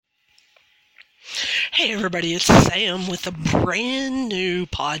Hey everybody, it's Sam with a brand new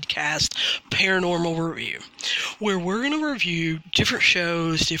podcast, Paranormal Review, where we're going to review different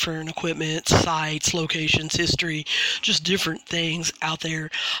shows, different equipment, sites, locations, history, just different things out there.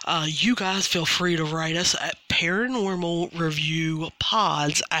 You guys feel free to write us at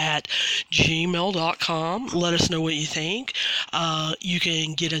paranormalreviewpods@gmail.com. Let us know what you think. You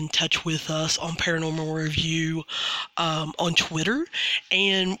can get in touch with us on Paranormal Review on Twitter,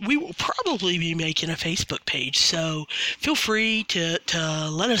 and we will probably be making a Facebook page, so feel free to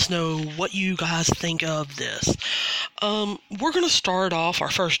let us know what you guys think of this. We're going to start off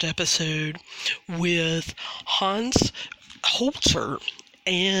our first episode with Hans Holzer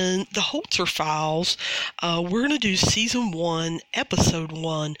and the Holzer Files. We're going to do Season 1, Episode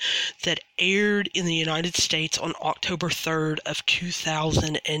 1, that aired in the United States on October 3rd of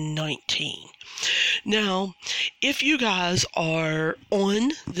 2019. Now, if you guys are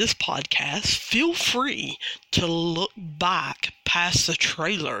on this podcast, feel free to look back past the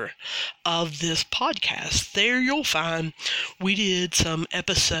trailer of this podcast. There you'll find we did some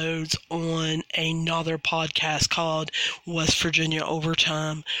episodes on another podcast called West Virginia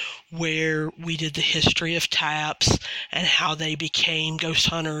Overtime, where we did the history of TAPS and how they became ghost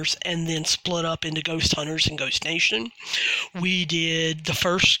hunters and then split up into Ghost Hunters and Ghost Nation. We did the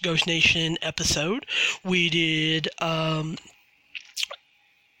first Ghost Nation episode. We did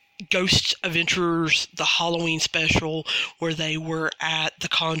Ghost Adventures, the Halloween special, where they were at the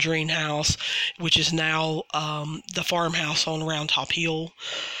Conjuring House, which is now the farmhouse on Round Top Hill.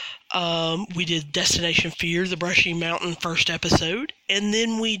 We did Destination Fear, the Brushy Mountain first episode, and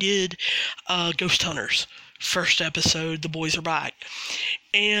then we did Ghost Hunters first episode, The Boys Are Back.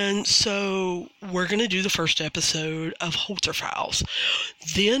 And so we're going to do the first episode of Holzer Files.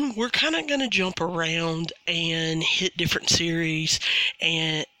 Then we're kind of going to jump around and hit different series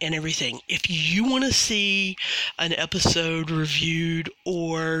and everything. If you want to see an episode reviewed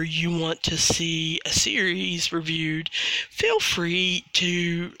or you want to see a series reviewed, feel free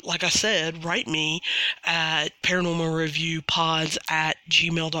to, like I said, write me at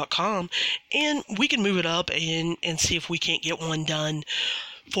paranormalreviewpods@gmail.com, and we can move it up and see if we can't get one done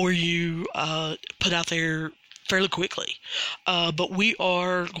for you, put out there fairly quickly. But we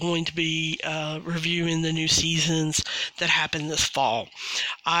are going to be reviewing the new seasons that happened this fall.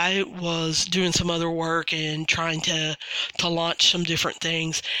 I was doing some other work and trying to launch some different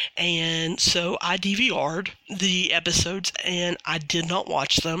things, and so I DVR'd the episodes and I did not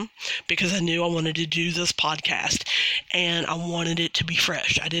watch them because I knew I wanted to do this podcast and I wanted it to be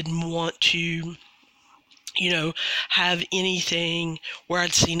fresh. I didn't want to have anything where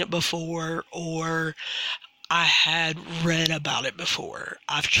I'd seen it before or I had read about it before.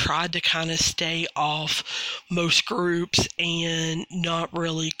 I've tried to kind of stay off most groups and not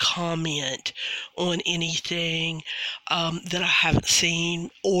really comment on anything that I haven't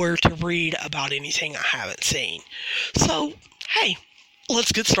seen or to read about anything I haven't seen. So, hey,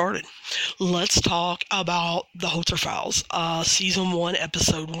 let's get started. Let's talk about the Holzer Files. Season 1,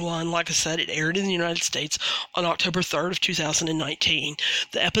 Episode 1. Like I said, it aired in the United States on October 3rd of 2019.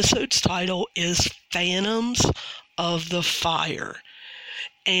 The episode's title is Phantoms of the Fire,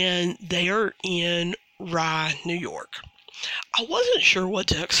 and they are in Rye, New York. I wasn't sure what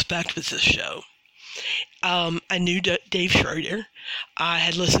to expect with this show. I knew Dave Schrader. I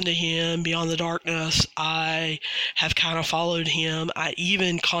had listened to him, Beyond the Darkness. I have kind of followed him. I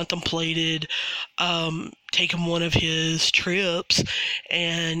even contemplated taking one of his trips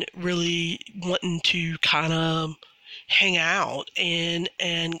and really wanting to kind of hang out and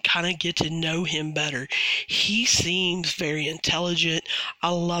kind of get to know him better. He seems very intelligent. I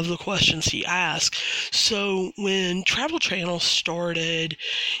love the questions he asks. So when Travel Channel started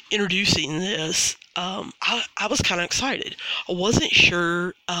introducing this, I was kind of excited. I wasn't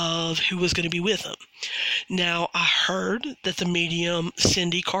sure of who was going to be with him. Now, I heard that the medium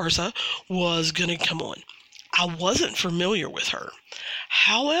Cindy Garza was going to come on. I wasn't familiar with her.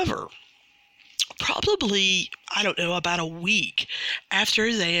 However, probably, I don't know, about a week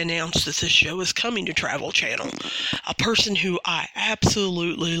after they announced that this show is coming to Travel Channel, a person who I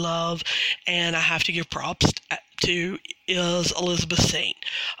absolutely love and I have to give props to is Elizabeth Saint.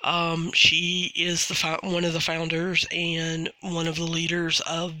 She is one of the founders and one of the leaders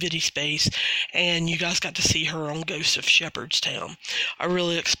of VidiSpace, and you guys got to see her on Ghost of Shepherdstown. I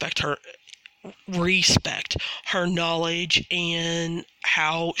really respect her knowledge and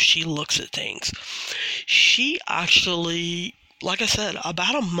how she looks at things. She actually, like I said,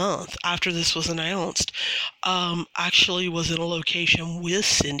 about a month after this was announced, actually was in a location with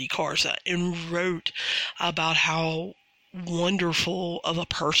Cindy Garza and wrote about how wonderful of a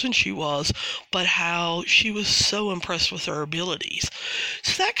person she was, but how she was so impressed with her abilities.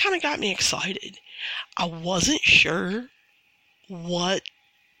 So that kind of got me excited. I wasn't sure what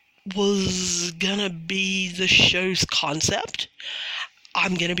was gonna be the show's concept.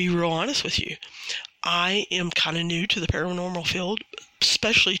 I'm gonna be real honest with you. I am kind of new to the paranormal field,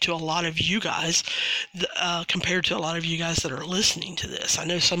 especially to a lot of you guys, compared to a lot of you guys that are listening to this. I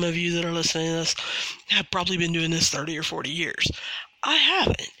know some of you that are listening to this have probably been doing this 30 or 40 years. I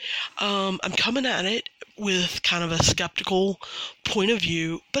haven't. I'm coming at it with kind of a skeptical point of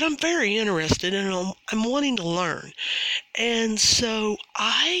view, but I'm very interested and I'm wanting to learn. And so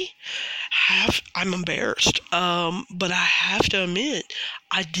I'm embarrassed, but I have to admit,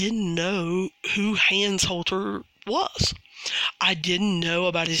 I didn't know who Hans Holzer was. I didn't know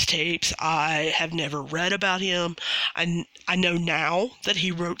about his tapes. I have never read about him. I know now that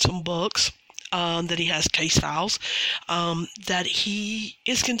he wrote some books, that he has case files, that he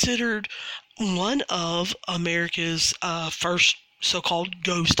is considered one of America's first so-called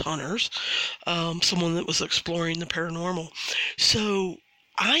ghost hunters, someone that was exploring the paranormal. So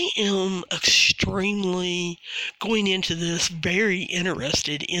I am extremely going into this very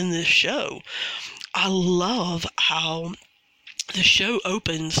interested in this show. I love how the show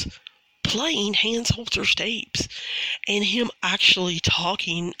opens playing Hans Holzer's tapes and him actually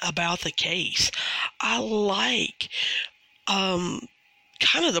talking about the case. I like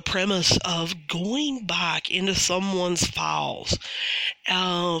kind of the premise of going back into someone's files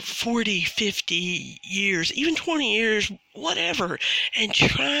 40, 50 years, even 20 years, whatever, and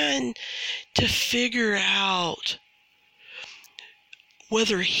trying to figure out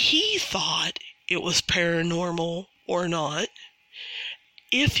whether he thought it was paranormal or not,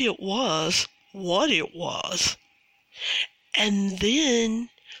 if it was, what it was, and then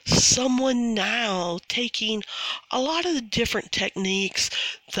someone now taking a lot of the different techniques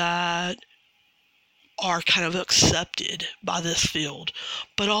that are kind of accepted by this field,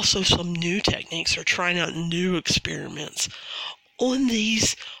 but also some new techniques, or trying out new experiments on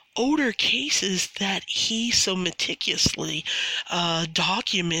these older cases that he so meticulously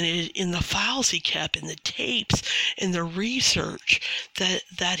documented in the files he kept, in the tapes, in the research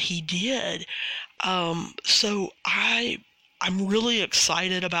that he did. So I'm really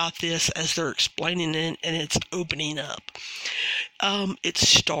excited about this as they're explaining it and it's opening up. It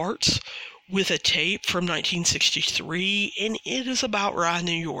starts with a tape from 1963, and it is about Rye,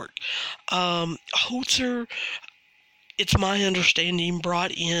 New York. Holzer, it's my understanding,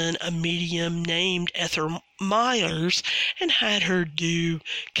 brought in a medium named Ethel Myers and had her do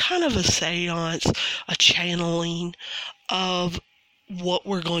kind of a seance, a channeling of what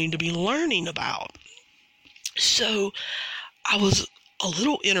we're going to be learning about. So I was a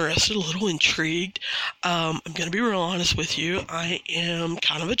little interested, a little intrigued. I'm going to be real honest with you. I am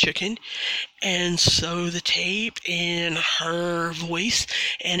kind of a chicken. And so the tape and her voice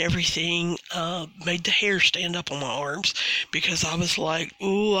and everything made the hair stand up on my arms, because I was like,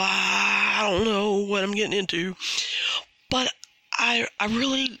 ooh, I don't know what I'm getting into. But I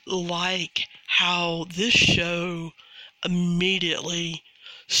really like how this show immediately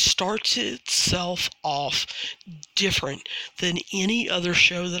starts itself off different than any other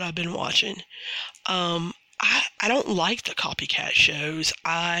show that I've been watching. I don't like the copycat shows.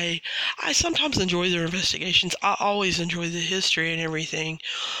 I sometimes enjoy their investigations. I always enjoy the history and everything.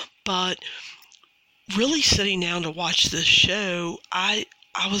 But really sitting down to watch this show, I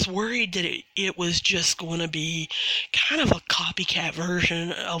was worried that it was just going to be kind of a copycat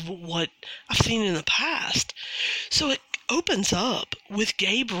version of what I've seen in the past. So it opens up with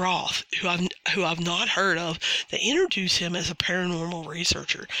Gabe Roth, who I've not heard of. They introduce him as a paranormal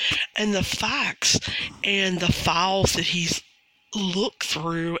researcher, and the facts and the files that he's looked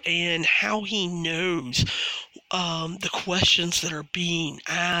through and how he knows the questions that are being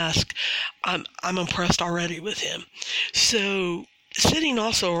asked. I'm impressed already with him. So sitting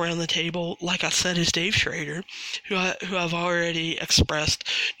also around the table, like I said, is Dave Schrader, who I've already expressed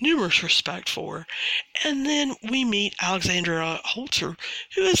numerous respect for. And then we meet Alexandra Holzer,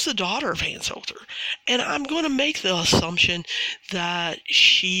 who is the daughter of Hans Holzer. And I'm going to make the assumption that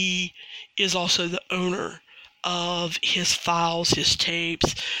she is also the owner of his files, his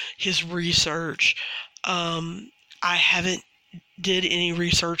tapes, his research. I haven't did any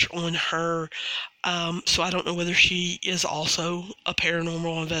research on her, so I don't know whether she is also a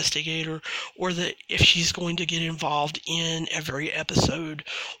paranormal investigator, or that if she's going to get involved in every episode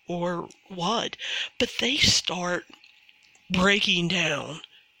or what. But they start breaking down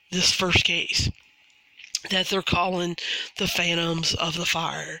this first case that they're calling the Phantoms of the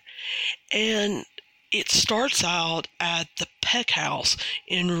Fire. And it starts out at the Peck House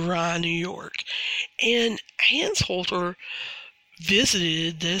in Rye, New York. And Hans Holzer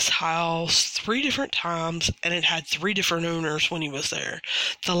visited this house 3 different times, and it had 3 different owners when he was there.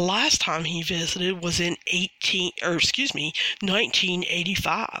 The last time he visited was in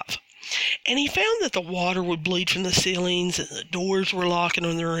 1985. And he found that the water would bleed from the ceilings and the doors were locking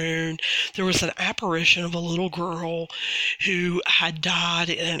on their own. There was an apparition of a little girl who had died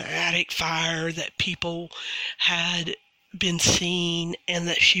in an attic fire that people had been seen, and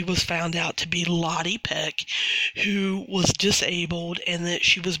that she was found out to be Lottie Peck, who was disabled, and that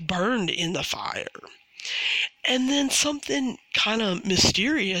she was burned in the fire. And then something kind of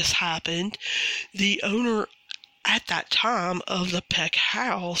mysterious happened. The owner at that time of the Peck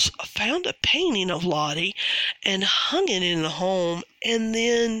House found a painting of Lottie and hung it in the home, and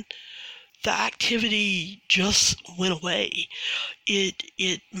then the activity just went away.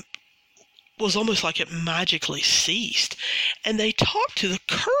 It was almost like it magically ceased. And they talked to the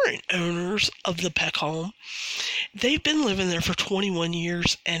current owners of the Peck home. They've been living there for 21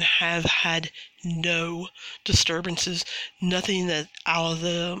 years and have had no disturbances, nothing that out of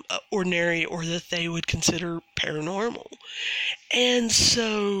the ordinary or that they would consider paranormal. And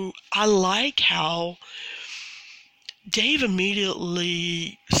so I like how Dave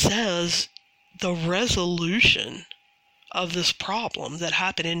immediately says the resolution of this problem that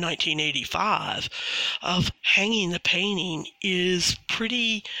happened in 1985 of hanging the painting is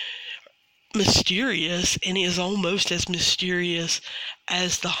pretty mysterious, and is almost as mysterious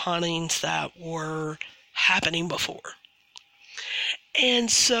as the hauntings that were happening before.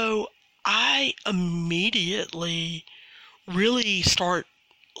 And so I immediately really start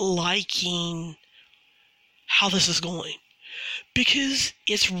liking how this is going, because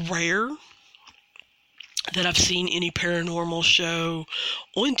it's rare that I've seen any paranormal show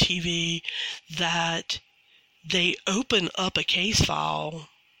on TV that they open up a case file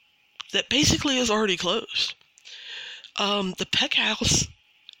that basically is already closed. The Peck House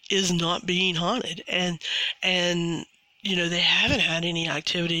is not being haunted, and they haven't had any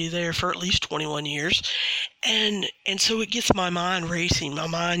activity there for at least 21 years, and so it gets my mind racing, my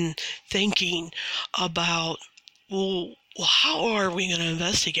mind thinking about, well, how are we going to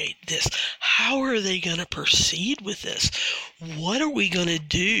investigate this? How are they going to proceed with this? What are we going to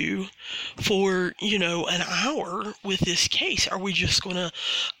do for, an hour with this case? Are we just going to,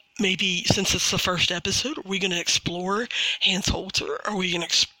 maybe since it's the first episode, are we going to explore Hans Holzer? Are we going to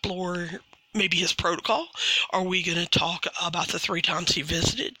explore maybe his protocol? Are we going to talk about the 3 times he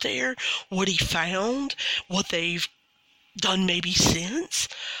visited there, what he found, what they've done maybe since?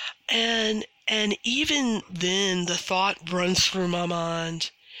 And even then, the thought runs through my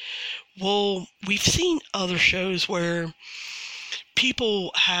mind, well, we've seen other shows where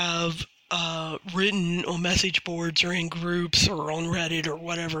people have written on message boards or in groups or on Reddit or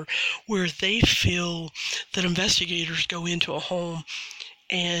whatever, where they feel that investigators go into a home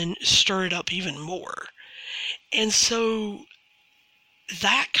and stir it up even more. And so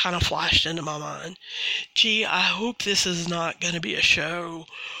that kind of flashed into my mind. Gee, I hope this is not going to be a show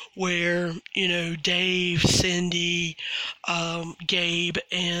where, Dave, Cindy, Gabe,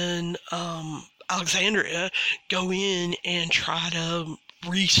 and Alexandria go in and try to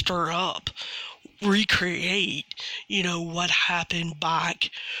recreate, what happened back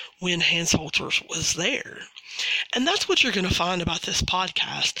when Hans Holzer was there. And that's what you're going to find about this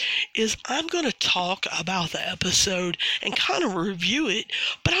podcast, is I'm going to talk about the episode and kind of review it,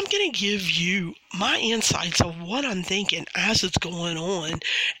 but I'm going to give you my insights of what I'm thinking as it's going on,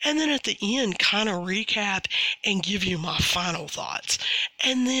 and then at the end kind of recap and give you my final thoughts.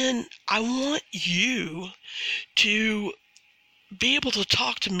 And then I want you to be able to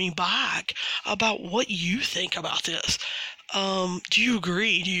talk to me back about what you think about this. Do you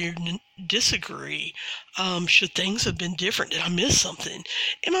agree? Do you disagree? Should things have been different? Did I miss something?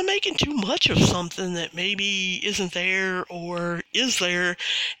 Am I making too much of something that maybe isn't there or is there,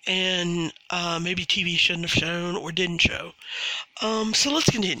 and maybe TV shouldn't have shown or didn't show? So let's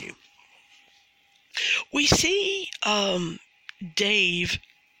continue. We see Dave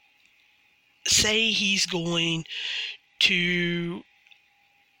say he's going to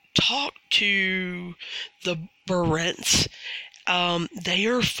talk to the Barents. They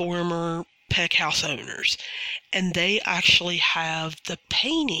are former Peck House owners, and they actually have the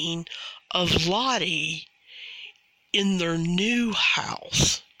painting of Lottie in their new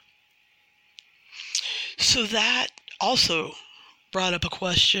house. So that also brought up a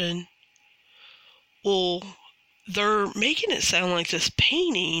question. Well, they're making it sound like this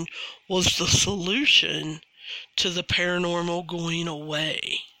painting was the solution to the paranormal going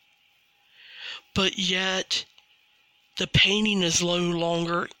away. but yet the painting is no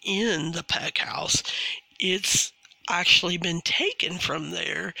longer in the Peck house. It's actually been taken from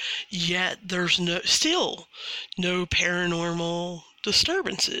there, yet there's still no paranormal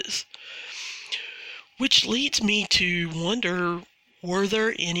disturbances. Which leads me to wonder, were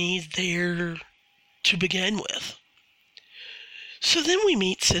there any there to begin with? So then we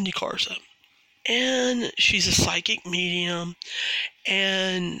meet Cindy Garza, and she's a psychic medium,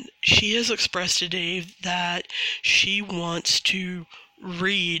 and she has expressed to Dave that she wants to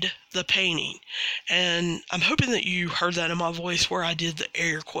read the painting. And I'm hoping that you heard that in my voice where I did the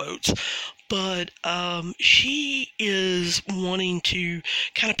air quotes. But she is wanting to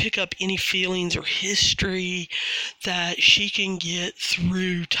kind of pick up any feelings or history that she can get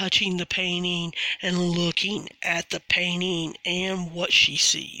through touching the painting and looking at the painting and what she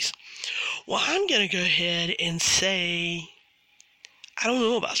sees. Well, I'm going to go ahead and say I don't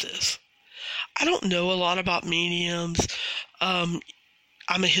know about this. I don't know a lot about mediums.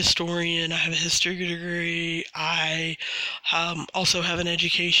 I'm a historian. I have a history degree. I also have an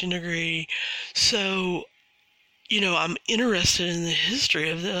education degree. So, I'm interested in the history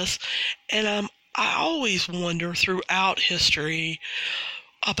of this. And I always wonder throughout history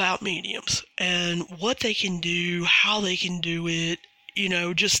about mediums and what they can do, how they can do it,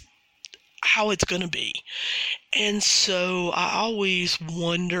 just how it's going to be. And so I always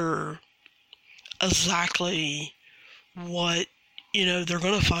wonder exactly what, they're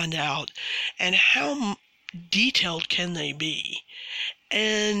going to find out and how detailed can they be.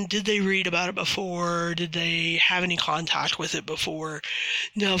 And did they read about it before? Did they have any contact with it before?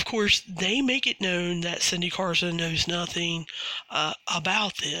 Now, of course, they make it known that Cindy Garza knows nothing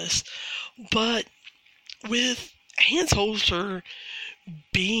about this. But with Hans Holzer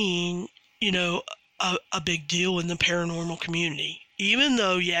being, a big deal in the paranormal community, even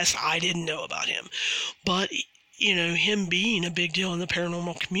though, yes, I didn't know about him, but, him being a big deal in the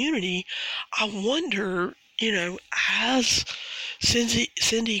paranormal community, I wonder, has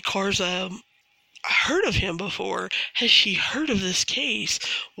Cindy Garza heard of him before? Has she heard of this case?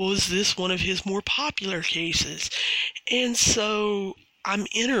 Was this one of his more popular cases? And so I'm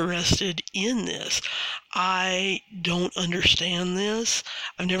interested in this. I don't understand this.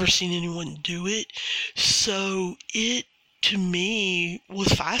 I've never seen anyone do it. So it, to me,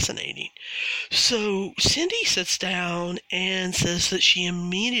 was fascinating. So Cindy sits down and says that she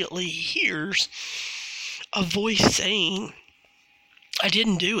immediately hears a voice saying, "I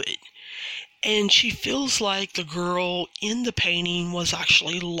didn't do it." And she feels like the girl in the painting was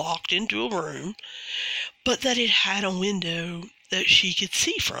actually locked into a room, but that it had a window that she could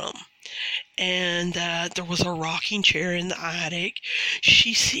see from, and that there was a rocking chair in the attic.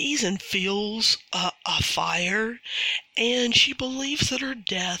 She sees and feels a fire, and she believes that her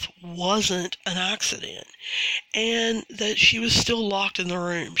death wasn't an accident, and that she was still locked in the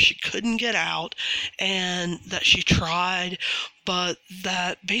room. She couldn't get out, and that she tried, but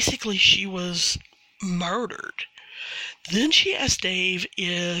that basically she was murdered. Then she asked Dave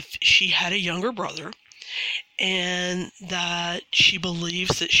if she had a younger brother, and that she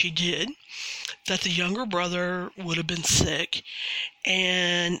believes that she did, that the younger brother would have been sick,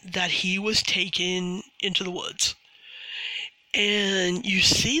 and that he was taken into the woods. And you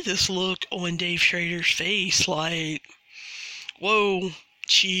see this look on Dave Schrader's face like, whoa,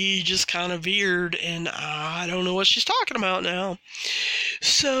 she just kind of veered, and I don't know what she's talking about now.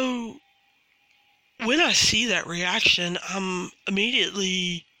 So when I see that reaction, I'm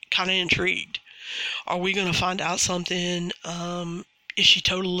immediately kind of intrigued. Are we going to find out something? Is she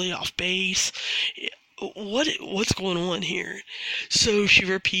totally off base? What's going on here? So she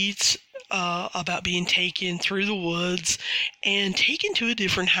repeats about being taken through the woods and taken to a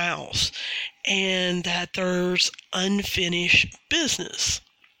different house, and that there's unfinished business.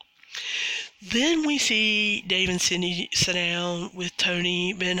 Then we see Dave and Cindy sit down with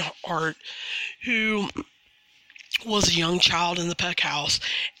Tony Ben Hart, who was a young child in the Peck house,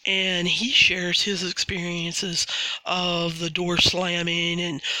 and he shares his experiences of the door slamming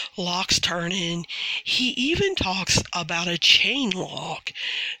and locks turning. He even talks about a chain lock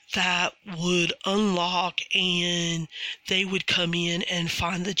that would unlock, and they would come in and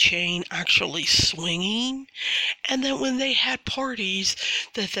find the chain actually swinging, and that when they had parties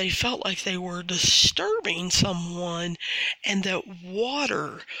that they felt like they were disturbing someone, and that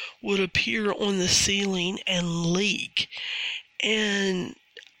water would appear on the ceiling and leak. And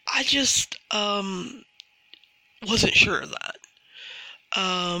I just wasn't sure of that.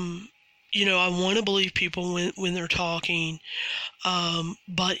 I want to believe people when they're talking,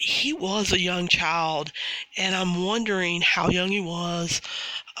 but he was a young child, and I'm wondering how young he was.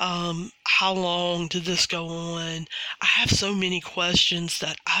 How long did this go on? I have so many questions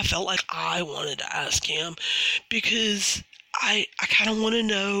that I felt like I wanted to ask him, because I kind of want to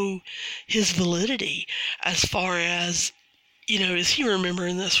know his validity as far as, is he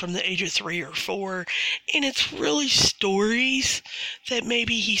remembering this from the age of 3 or 4? And it's really stories that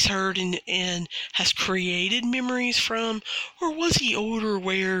maybe he's heard and has created memories from, or was he older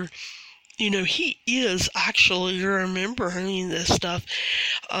where, he is actually remembering this stuff,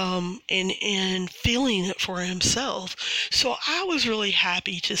 and feeling it for himself. So I was really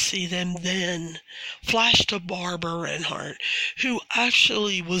happy to see them then flash to Barbara Reinhardt, who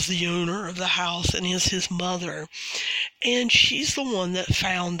actually was the owner of the house and is his mother. And she's the one that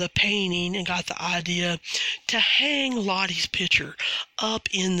found the painting and got the idea to hang Lottie's picture up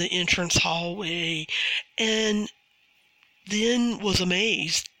in the entrance hallway, and then was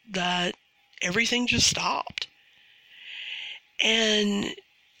amazed that everything just stopped. And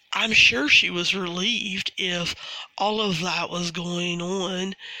I'm sure she was relieved if all of that was going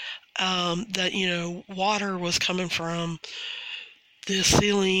on, that, water was coming from the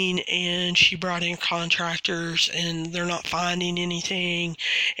ceiling, and she brought in contractors and they're not finding anything,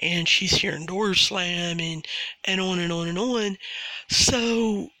 and she's hearing doors slam and on and on and on.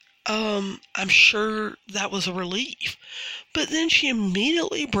 So I'm sure that was a relief. But then she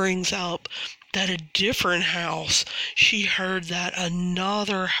immediately brings up that a different house, she heard that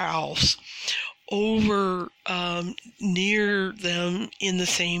another house over near them in the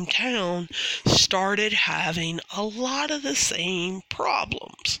same town started having a lot of the same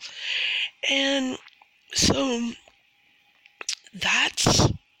problems. And so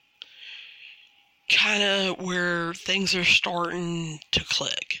that's kind of where things are starting to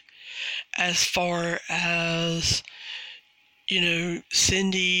click, as far as,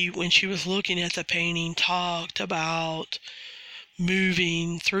 Cindy, when she was looking at the painting, talked about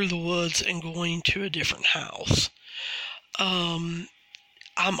moving through the woods and going to a different house. I'm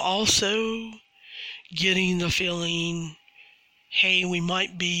also getting the feeling, hey, we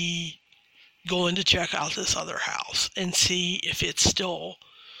might be going to check out this other house and see if it's still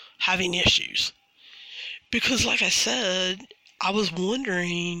having issues. Because like I said, I was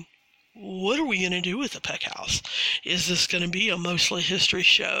wondering, what are we going to do with the Peck House? Is this going to be a mostly history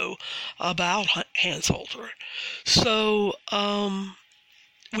show about Hans Holzer? So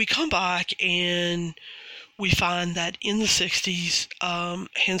we come back and we find that in the 60s,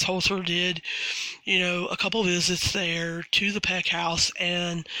 Hans Holzer did, a couple visits there to the Peck House.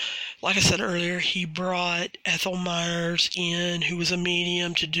 And like I said earlier, he brought Ethel Myers in, who was a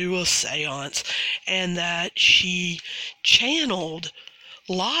medium, to do a seance, and that she channeled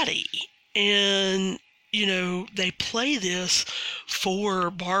Lottie. And, they play this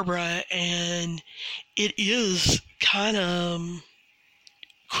for Barbara, and it is kind of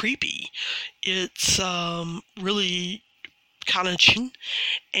creepy. It's really kind of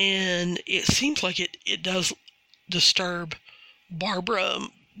and it seems like it does disturb Barbara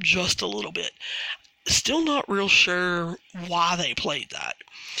just a little bit. Still not real sure why they played that.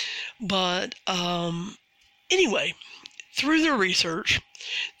 But anyway, through their research,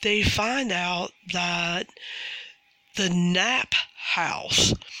 they find out that the Knapp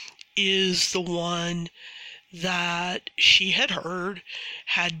house is the one that she had heard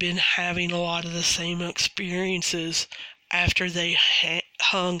had been having a lot of the same experiences after they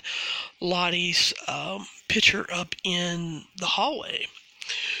hung Lottie's picture up in the hallway.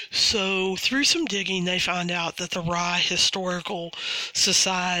 So through some digging, they found out that the Rye Historical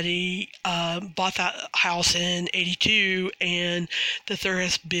Society bought that house in 1982, and that there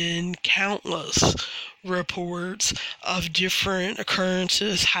has been countless reports of different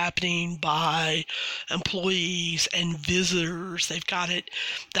occurrences happening by employees and visitors. They've got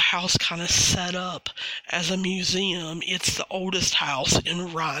the house kind of set up as a museum. It's the oldest house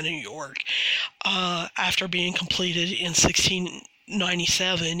in Rye, New York, after being completed in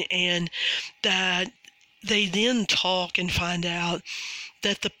 1697, and that they then talk and find out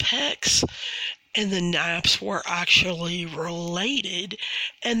that the Pecks and the Knapps were actually related,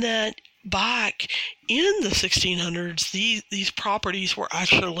 and that back in the 1600s, these properties were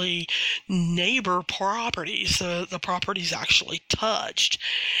actually neighbor properties. The properties actually touched.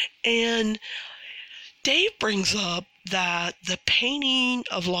 And Dave brings up that the painting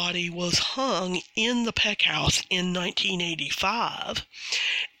of Lottie was hung in the Peck House in 1985,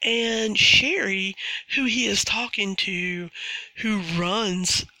 And Sherry, who he is talking to, who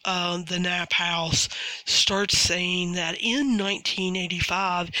runs the Knapp house, starts saying that in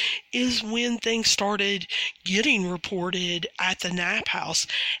 1985 is when things started getting reported at the Knapp house,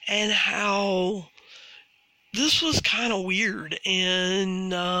 and how this was kind of weird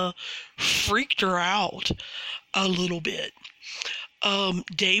and freaked her out a little bit.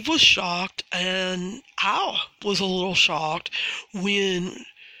 Dave was shocked, and I was a little shocked when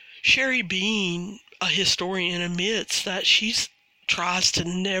Sherry, being a historian, admits that she tries to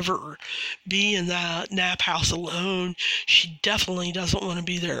never be in that Knapp house alone. She definitely doesn't want to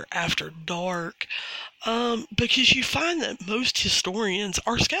be there after dark. Because you find that most historians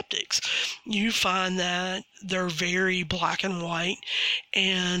are skeptics. You find that they're very black and white,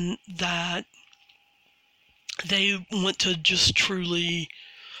 and that they want to just truly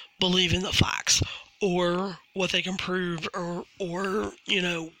believe in the facts, or what they can prove, or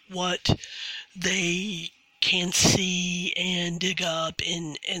what they can see and dig up,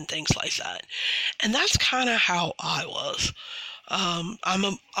 and things like that. And that's kind of how I was. I'm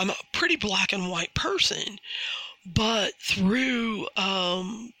a pretty black and white person, but through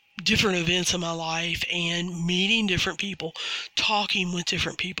different events in my life and meeting different people, talking with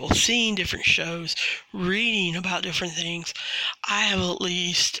different people, seeing different shows, reading about different things, I have at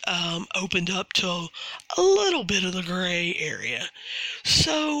least opened up to a little bit of the gray area.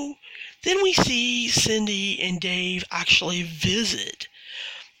 So then we see Cindy and Dave actually visit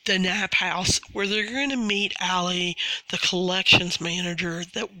the Knapp house, where they're going to meet Allie, the collections manager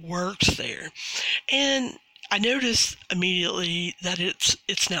that works there. And I noticed immediately that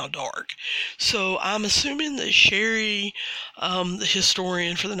it's now dark. So I'm assuming that Sherry, the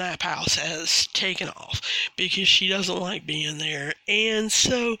historian for the Knapp house, has taken off because she doesn't like being there. And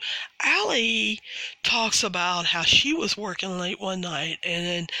so Allie talks about how she was working late one night, and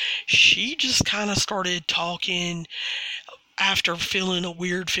then she just kind of started talking after feeling a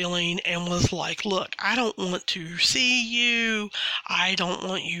weird feeling, and was like, look, I don't want to see you. I don't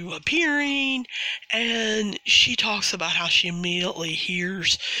want you appearing. And she talks about how she immediately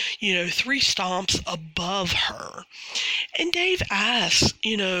hears, 3 stomps above her. And Dave asks,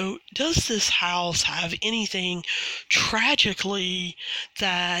 does this house have anything tragically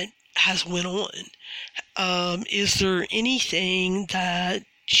that has went on? Is there anything that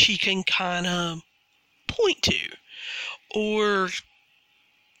she can kind of point to, or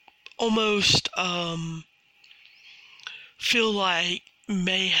almost feel like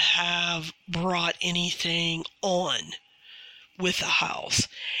may have brought anything on with the house?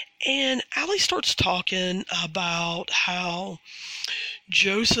 And Allie starts talking about how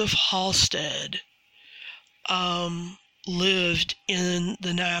Joseph Halstead lived in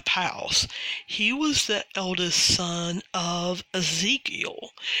the Knapp house. He was the eldest son of Ezekiel,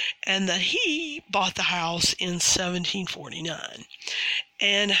 and that he bought the house in 1749,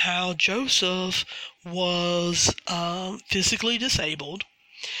 and how Joseph was physically disabled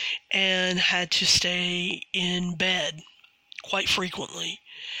and had to stay in bed quite frequently,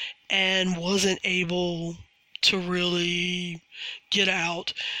 and wasn't able to really get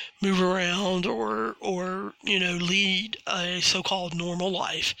out, move around, or lead a so-called normal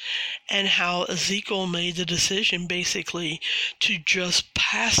life. And how Ezekiel made the decision basically to just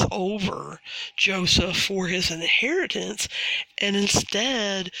pass over Joseph for his inheritance, and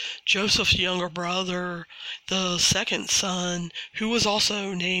instead Joseph's younger brother, the second son, who was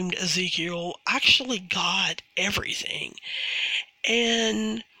also named Ezekiel, actually got everything.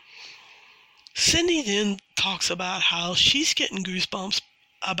 And Cindy then talks about how she's getting goosebumps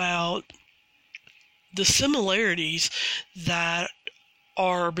about the similarities that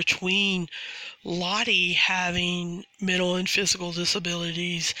are between Lottie having mental and physical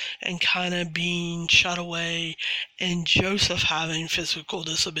disabilities and kind of being shut away, and Joseph having physical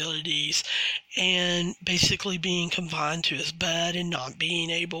disabilities and basically being confined to his bed and not being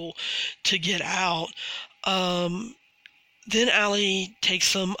able to get out. Then Allie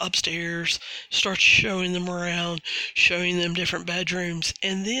takes them upstairs, starts showing them around, showing them different bedrooms,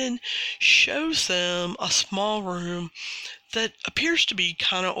 and then shows them a small room that appears to be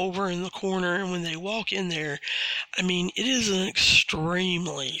kind of over in the corner. And when they walk in there, it is an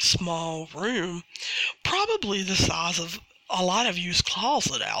extremely small room, probably the size of a lot of used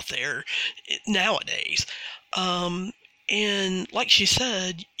closet out there nowadays. And like she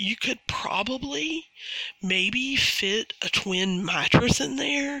said, you could probably maybe fit a twin mattress in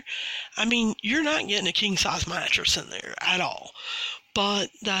there. You're not getting a king-size mattress in there at all. But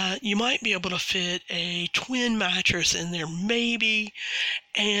that you might be able to fit a twin mattress in there maybe,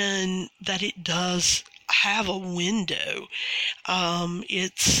 and that it does have a window.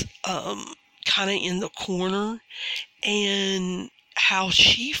 It's kind of in the corner, and how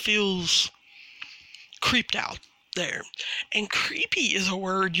she feels creeped out there. And creepy is a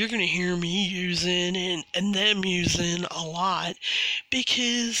word you're going to hear me using and them using a lot,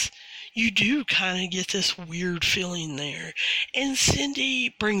 because you do kind of get this weird feeling there. And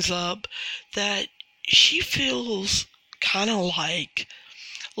Cindy brings up that she feels kind of like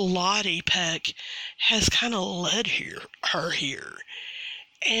Lottie Peck has kind of led her here.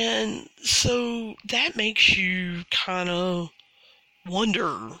 And so that makes you kind of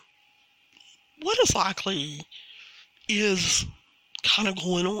wonder what exactly is kind of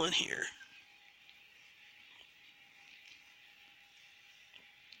going on here.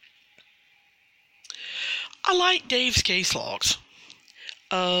 I like Dave's case logs.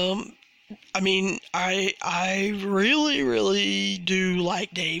 I really, really do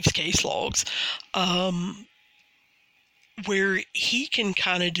like Dave's case logs, where he can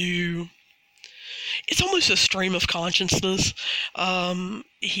kind of do. It's almost a stream of consciousness.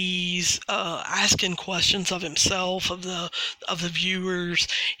 He's asking questions of himself, of the viewers.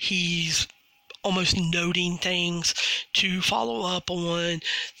 He's almost noting things to follow up on,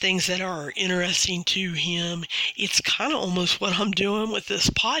 things that are interesting to him. It's kind of almost what I'm doing with this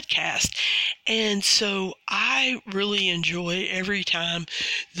podcast. And so I really enjoy every time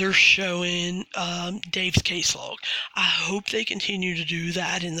they're showing Dave's case log. I hope they continue to do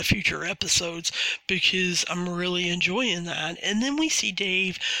that in the future episodes, because I'm really enjoying that. And then we see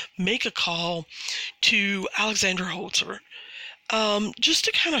Dave make a call to Alexandra Holzer, just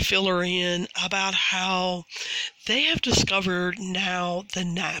to kind of fill her in about how they have discovered now the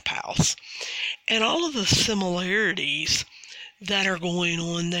Knapp house and all of the similarities that are going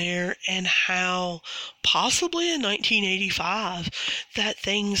on there, and how possibly in 1985 that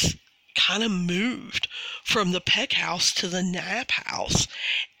things kind of moved from the Peck house to the Knapp house.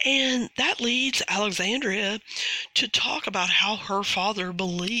 And that leads Alexandria to talk about how her father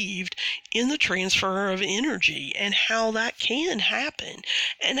believed in the transfer of energy and how that can happen,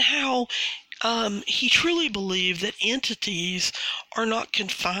 and how he truly believed that entities are not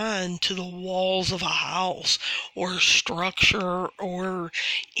confined to the walls of a house or structure or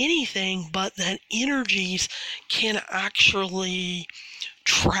anything, but that energies can actually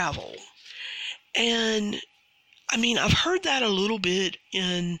travel. And I've heard that a little bit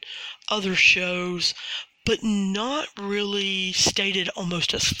in other shows, but not really stated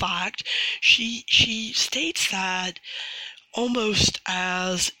almost as fact. She states that almost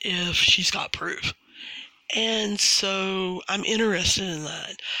as if she's got proof. And so I'm interested in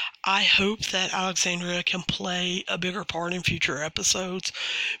that. I hope that Alexandria can play a bigger part in future episodes,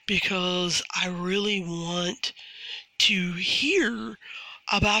 because I really want to hear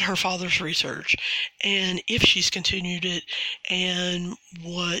about her father's research and if she's continued it and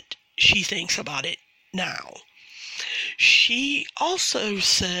what she thinks about it now. She also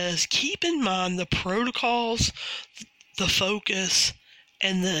says, keep in mind the protocols, the focus,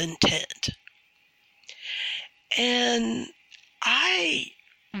 and the intent. And I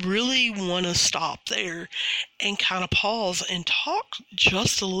really want to stop there and kind of pause and talk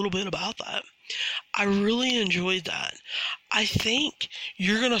just a little bit about that. I really enjoyed that. I think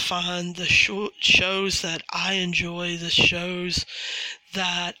you're going to find the shows that I enjoy, the shows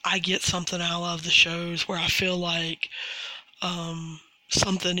that I get something out of, the shows where I feel like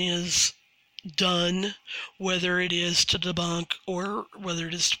something is done, whether it is to debunk or whether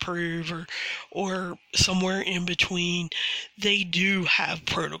it is to prove or somewhere in between. They do have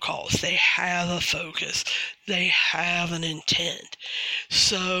protocols. They have a focus. They have an intent.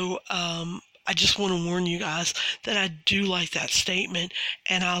 So I just want to warn you guys that I do like that statement,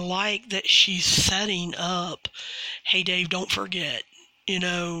 and I like that she's setting up, hey Dave, don't forget,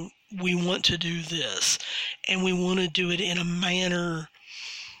 we want to do this, and we want to do it in a manner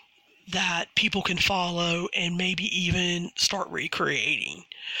that people can follow and maybe even start recreating.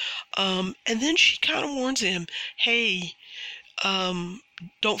 And then she kind of warns him, hey,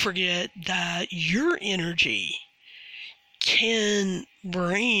 don't forget that your energy can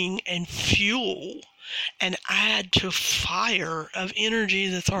bring and fuel and add to fire of energy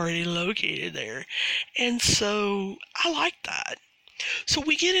that's already located there. And so I like that. So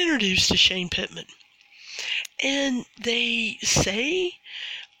we get introduced to Shane Pittman, and they say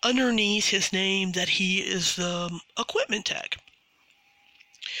underneath his name that he is the equipment tech.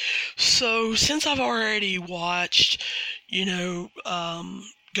 So since I've already watched,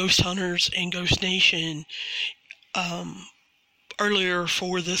 Ghost Hunters and Ghost Nation earlier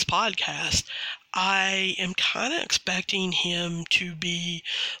for this podcast, I am kind of expecting him to be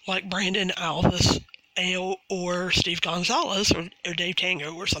like Brandon Alvis or Steve Gonzalez or Dave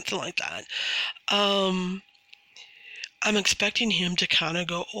Tango or something like that. I'm expecting him to kind of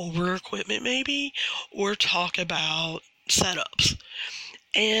go over equipment maybe, or talk about setups.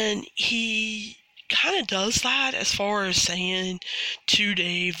 And he kind of does that as far as saying to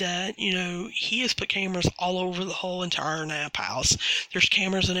Dave that, he has put cameras all over the whole entire nap house. There's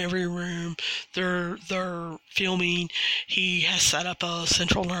cameras in every room. They're filming. He has set up a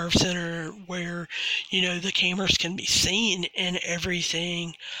central nerve center where, the cameras can be seen and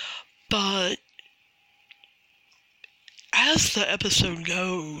everything. But as the episode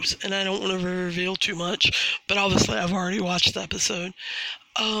goes, and I don't want to reveal too much, but obviously I've already watched the episode,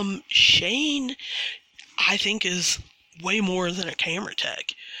 Shane, I think, is way more than a camera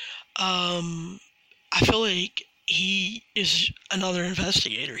tech. I feel like he is another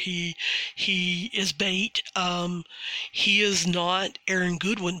investigator. He is bait. He is not Aaron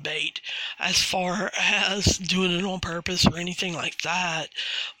Goodwin bait as far as doing it on purpose or anything like that.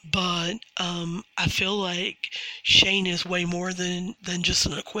 But I feel like Shane is way more than just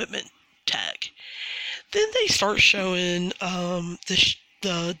an equipment tech. Then they start showing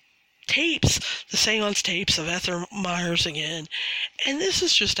the tapes, the seance tapes of Ethel Myers again. And this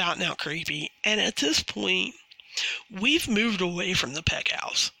is just out and out creepy. And at this point, we've moved away from the Peck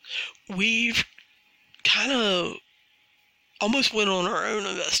House. We've kind of almost went on our own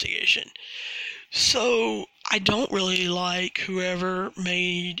investigation. So I don't really like whoever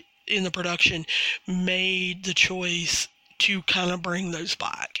made in the production made the choice to kind of bring those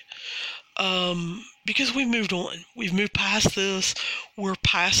back. Because we've moved on. We've moved past this. We're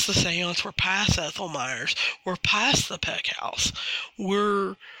past the seance. We're past Ethel Myers. We're past the Peck House.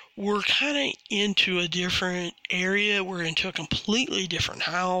 We're kind of into a different area. We're into a completely different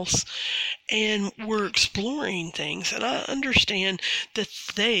house. And we're exploring things. And I understand that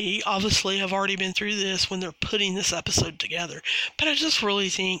they obviously have already been through this when they're putting this episode together. But I just really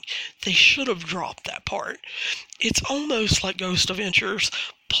think they should have dropped that part. It's almost like Ghost Adventures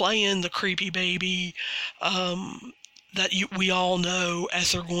playing the creepy baby that we all know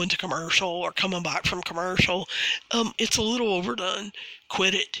as they're going to commercial or coming back from commercial. It's a little overdone.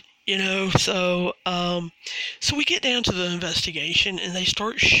 Quit it. So we get down to the investigation, and they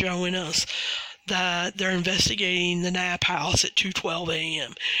start showing us that they're investigating the nap house at 2:12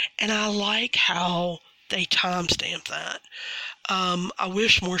 a.m. And I like how they timestamp that. I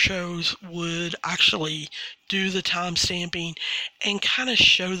wish more shows would actually do the time stamping and kind of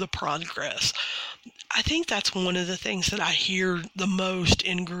show the progress. I think that's one of the things that I hear the most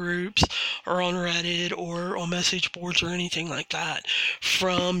in groups or on Reddit or on message boards or anything like that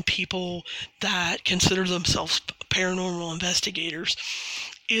from people that consider themselves paranormal investigators,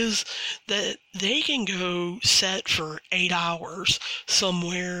 is that they can go set for 8 hours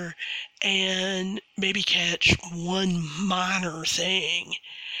somewhere and maybe catch one minor thing.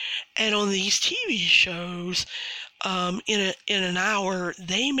 And on these TV shows, in an hour,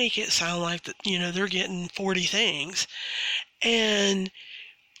 they make it sound like that, they're getting 40 things. And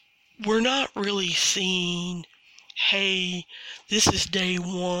we're not really seeing, hey, this is day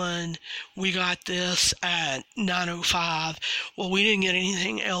one. We got this at 9:05. Well, we didn't get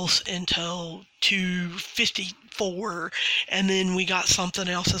anything else until 2:54, and then we got something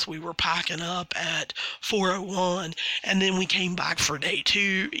else as we were packing up at 4:01, and then we came back for day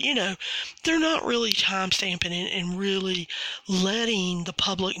two. They're not really time stamping it and really letting the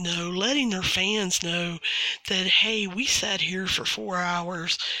public know, letting their fans know that, hey, we sat here for 4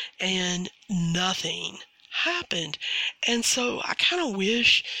 hours and nothing happened. And so I kind of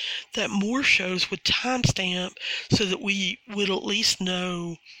wish that more shows would timestamp so that we would at least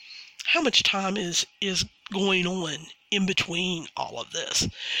know how much time is going on in between all of this.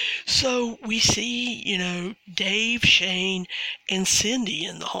 So we see, Dave, Shane, and Cindy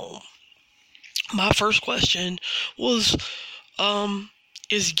in the home. My first question was,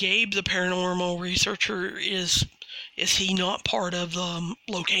 is Gabe the paranormal researcher, is he not part of the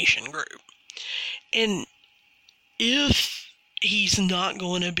location group? And if he's not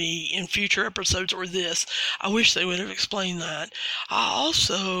going to be in future episodes or this, I wish they would have explained that. I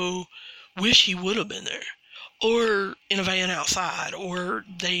also wish he would have been there, or in a van outside, or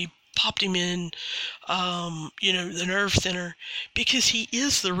they popped him in, the nerve center, because he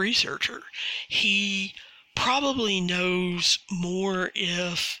is the researcher. He probably knows more,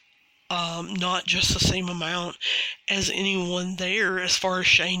 if not just the same amount as anyone there as far as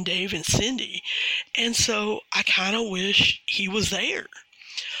Shane, Dave, and Cindy. And so I kind of wish he was there.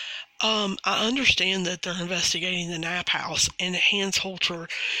 I understand that they're investigating the nap house, and Hans Holzer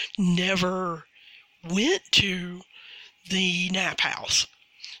never went to the nap house.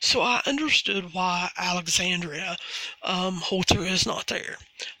 So I understood why Alexandria Holzer is not there.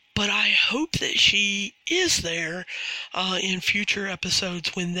 But I hope that she is there in future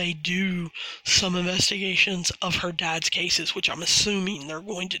episodes when they do some investigations of her dad's cases, which I'm assuming they're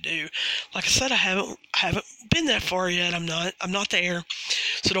going to do. Like I said, I haven't been that far yet. I'm not there,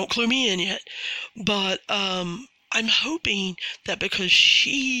 so don't clue me in yet. But I'm hoping that because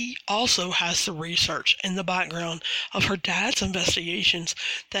she also has the research and the background of her dad's investigations,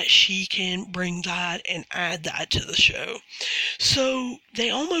 that she can bring that and add that to the show. So they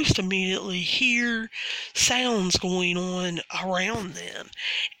almost immediately hear sounds going on around them.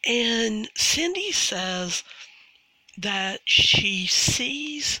 And Cindy says that she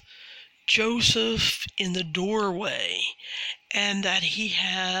sees Joseph in the doorway and that he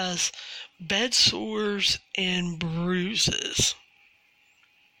has bed sores and bruises.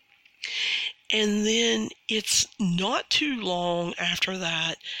 And then it's not too long after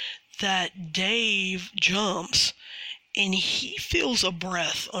that Dave jumps and he feels a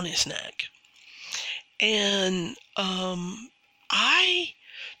breath on his neck. And I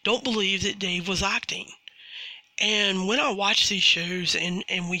don't believe that Dave was acting. And when I watch these shows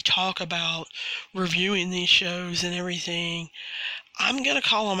and we talk about reviewing these shows and everything, I'm going to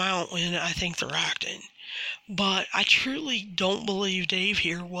call them out when I think they're acting. But I truly don't believe Dave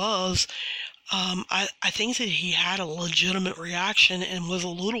here was. I think that he had a legitimate reaction and was a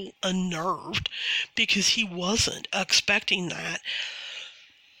little unnerved because he wasn't expecting that.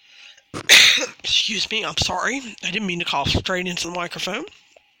 Excuse me, I'm sorry. I didn't mean to cough straight into the microphone.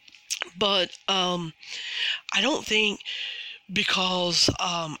 But I don't think because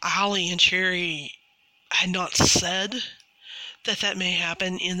Allie and Cherry had not said that may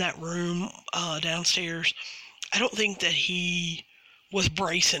happen in that room downstairs, I don't think that he was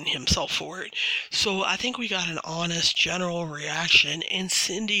bracing himself for it. So I think we got an honest general reaction, and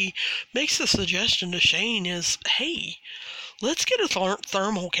Cindy makes the suggestion to Shane is, hey, let's get a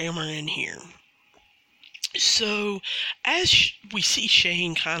thermal camera in here. So as we see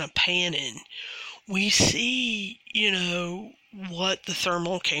Shane kind of panning, we see, what the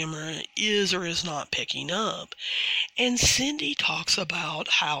thermal camera is or is not picking up. And Cindy talks about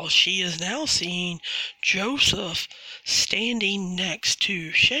how she is now seeing Joseph standing next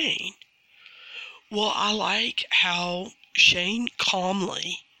to Shane. Well, I like how Shane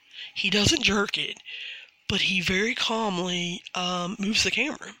calmly, he doesn't jerk it, but he very calmly moves the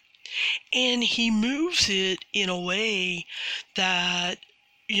camera. And he moves it in a way that,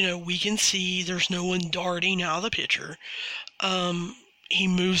 we can see there's no one darting out of the picture. He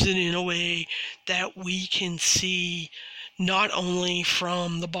moves it in a way that we can see not only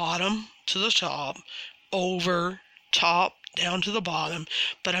from the bottom to the top, over, top, down to the bottom,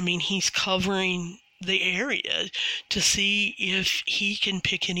 but he's covering the area to see if he can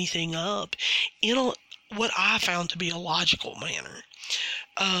pick anything up in what I found to be a logical manner.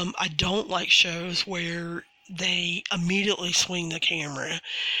 I don't like shows where they immediately swing the camera,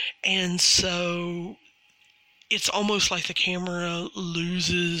 and so it's almost like the camera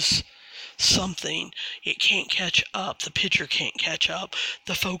loses something. It can't catch up. The picture can't catch up.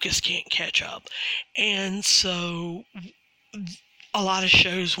 The focus can't catch up. And so a lot of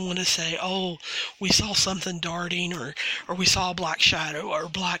shows want to say, oh, we saw something darting or we saw a black shadow or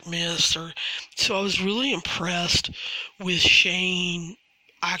black mist. So I was really impressed with Shane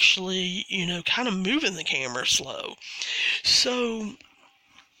actually, kind of moving the camera slow. So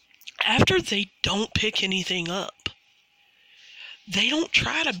after they don't pick anything up, they don't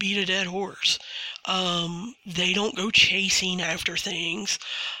try to beat a dead horse. They don't go chasing after things.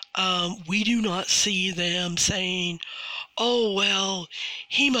 We do not see them saying, oh, well,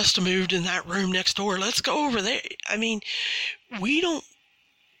 he must have moved in that room next door. Let's go over there. We don't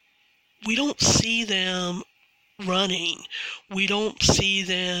see them running. We don't see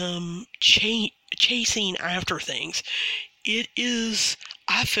them chasing after things. It is,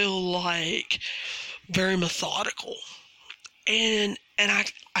 I feel like, very methodical. And I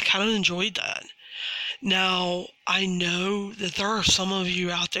kind of enjoyed that. Now, I know that there are some of you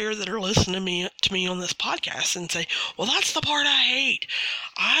out there that are listening to me on this podcast and say, well, that's the part I hate.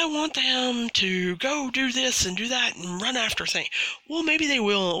 I want them to go do this and do that and run after things. Well, maybe they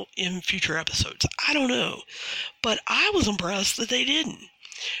will in future episodes. I don't know. But I was impressed that they didn't,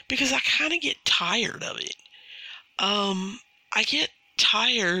 because I kind of get tired of it. I get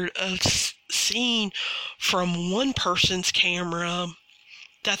tired of seeing from one person's camera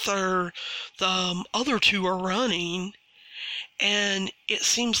that the other two are running, And it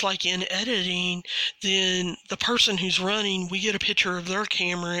seems like in editing, then the person who's running, we get a picture of their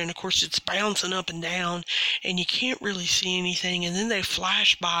camera, and of course it's bouncing up and down, and you can't really see anything. And then they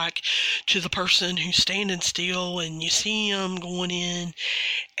flash back to the person who's standing still, and you see them going in,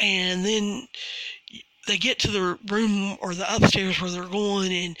 and then they get to the room or the upstairs where they're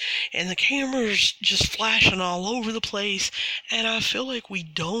going, and the camera's just flashing all over the place, and I feel like we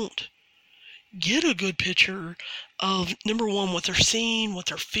don't get a good picture of, number one, what they're seeing, what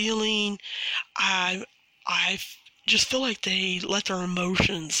they're feeling. I just feel like they let their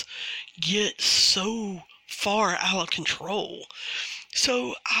emotions get so far out of control.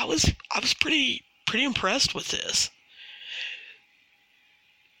 So I was pretty impressed with this.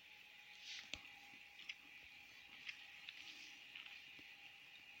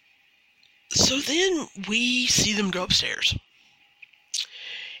 So then we see them go upstairs.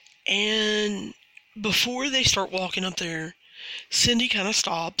 And before they start walking up there, Cindy kind of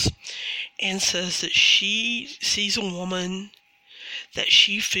stops and says that she sees a woman that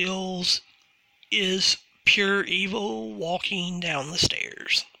she feels is pure evil walking down the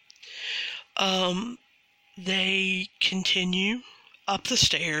stairs. They continue up the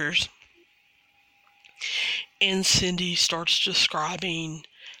stairs, and Cindy starts describing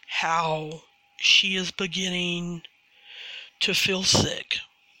how she is beginning to feel sick.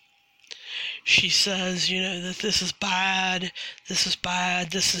 She says, that this is bad,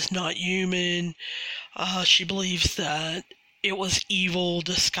 this is not human. She believes that it was evil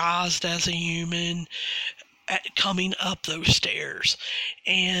disguised as a human coming up those stairs.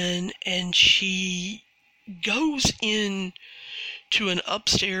 And she goes in to an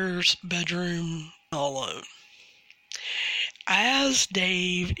upstairs bedroom alone. As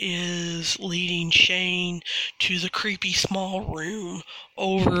Dave is leading Shane to the creepy small room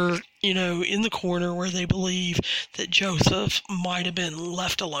over, in the corner where they believe that Joseph might have been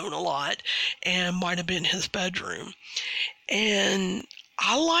left alone a lot and might have been his bedroom. And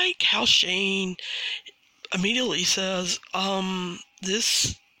I like how Shane immediately says,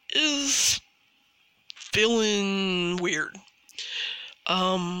 this is feeling weird.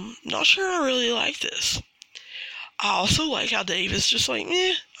 Not sure I really like this. I also like how Dave is just like,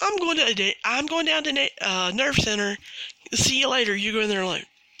 I'm going down to nerve center. See you later. You go in there alone.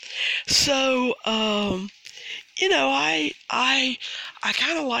 So, I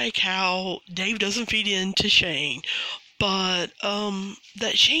kind of like how Dave doesn't feed into Shane, but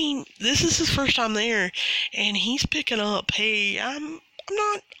that Shane, this is his first time there, and he's picking up, hey, I'm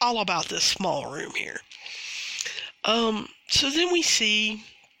not all about this small room here. So then we see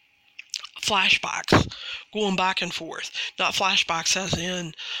flashbacks going back and forth. Not flashbacks as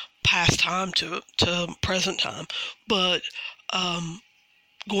in past time to present time, but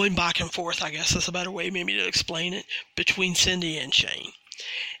going back and forth, I guess is a better way maybe to explain it, between Cindy and Shane.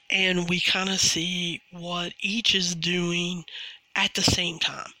 And we kind of see what each is doing at the same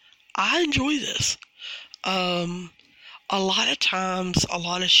time. I enjoy this. A lot of times, a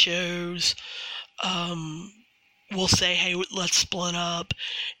lot of shows will say, hey, let's split up,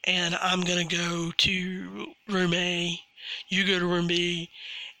 and I'm going to go to room A, you go to room B,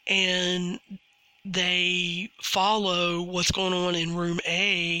 and they follow what's going on in room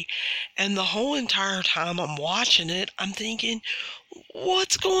A, and the whole entire time I'm watching it, I'm thinking,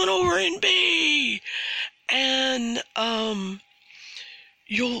 what's going over in B? And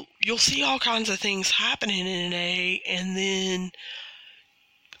you'll see all kinds of things happening in A, and then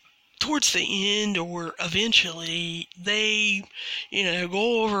towards the end or eventually they,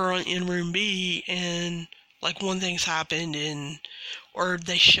 go over in room B, and like one thing's happened, or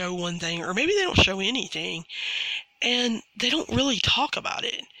they show one thing, or maybe they don't show anything, and they don't really talk about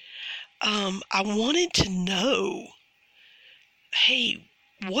it. I wanted to know, hey,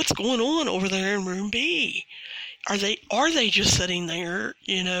 what's going on over there in room B? Are they just sitting there,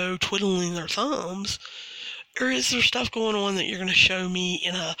 twiddling their thumbs? Or is there stuff going on that you're going to show me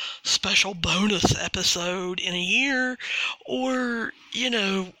in a special bonus episode in a year? Or,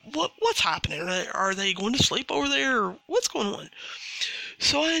 what's happening? Are they going to sleep over there? Or what's going on?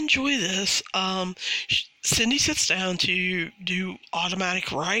 So I enjoy this. Cindy sits down to do automatic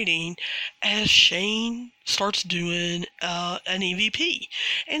writing as Shane starts doing an EVP.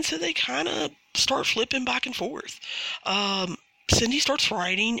 And so they kind of start flipping back and forth. Cindy starts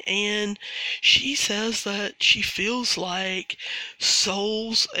writing, and she says that she feels like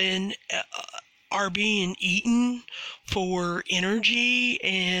souls are being eaten for energy,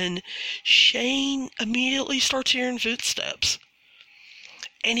 and Shane immediately starts hearing footsteps.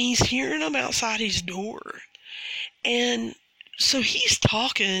 And he's hearing them outside his door. And So he's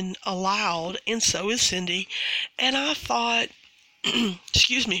talking aloud, and so is Cindy. And I thought,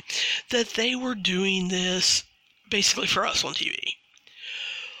 excuse me, that they were doing this basically for us on TV.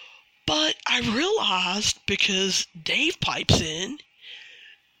 But I realized, because Dave pipes in,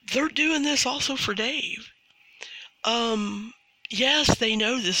 they're doing this also for Dave. Yes, they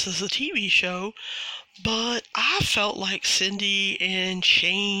know this is a TV show, but I felt like Cindy and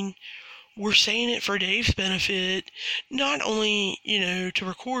Shane were saying it for Dave's benefit, not only, to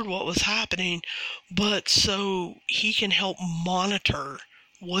record what was happening, but so he can help monitor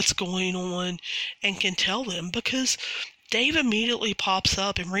what's going on and can tell them, because Dave immediately pops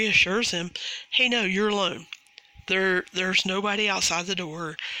up and reassures him, hey, no, you're alone. There's nobody outside the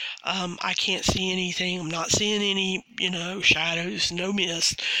door. I can't see anything. I'm not seeing any, shadows, no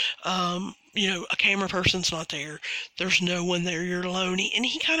mist. A camera person's not there. There's no one there. You're alone. And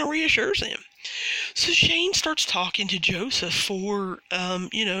he kind of reassures him. So Shane starts talking to Joseph for, an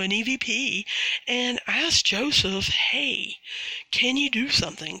EVP, and asks Joseph, hey, can you do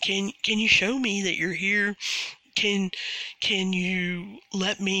something? Can you show me that you're here? Can you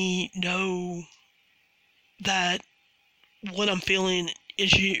let me know that what I'm feeling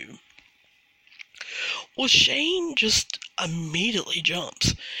is you? Well, Shane just immediately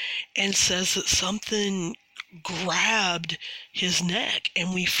jumps and says that something grabbed his neck,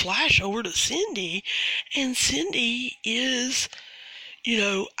 and we flash over to Cindy, and Cindy is,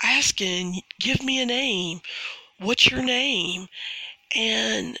 asking, give me a name. What's your name?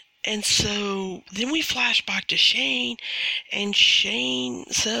 And so then we flash back to Shane, and Shane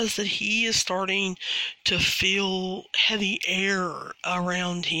says that he is starting to feel heavy air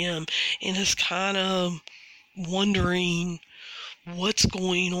around him and is kind of wondering what's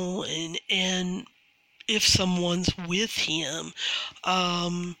going on and if someone's with him.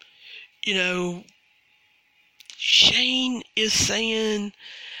 Shane is saying,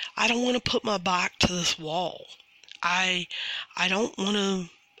 I don't want to put my back to this wall. I don't want to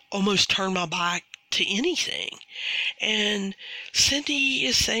almost turn my back to anything. And Cindy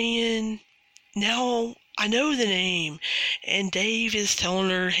is saying, now I know the name. And Dave is telling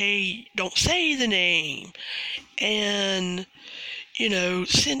her, hey, don't say the name. And,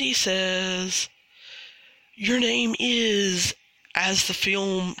 Cindy says, your name is, as the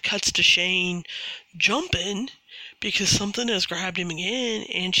film cuts to Shane jumping because something has grabbed him again.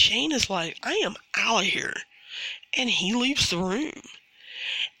 And Shane is like, I am out of here. And he leaves the room.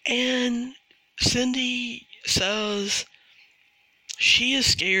 And Cindy says she is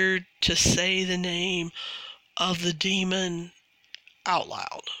scared to say the name of the demon out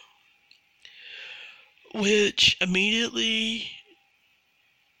loud, which immediately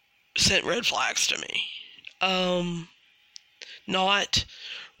sent red flags to me. Not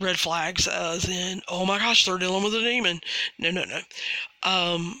red flags as in, oh my gosh, they're dealing with a demon. No.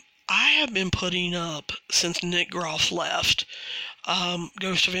 I have been putting up, since Nick Groff left,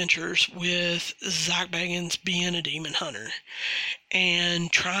 Ghost Adventures, with Zach Bagans being a demon hunter and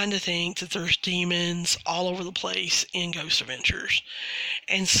trying to think that there's demons all over the place in Ghost Adventures.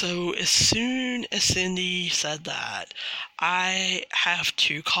 And so as soon as Cindy said that, I have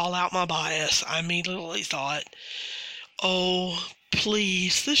to call out my bias. I immediately thought, oh,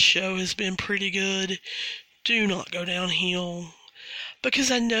 please, this show has been pretty good. Do not go downhill.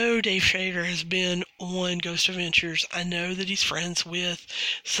 Because I know Dave Shader has been on Ghost Adventures. I know that he's friends with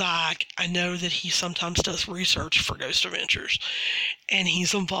Zach. I know that he sometimes does research for Ghost Adventures. And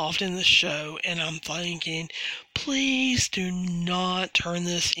he's involved in the show. And I'm thinking, please do not turn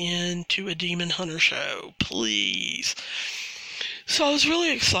this into a Demon Hunter show. Please. So I was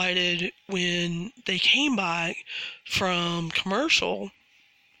really excited when they came back from commercial.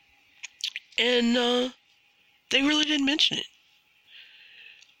 And they really didn't mention it.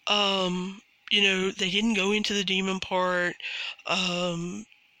 They didn't go into the demon part.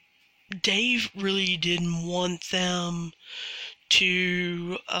 Dave really didn't want them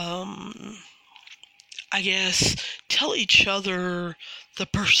to, tell each other the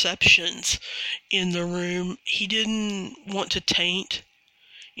perceptions in the room. He didn't want to taint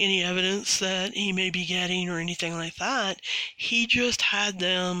any evidence that he may be getting or anything like that. He just had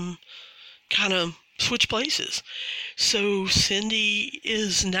them kind of switch places. So Cindy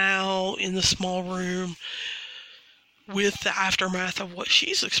is now in the small room with the aftermath of what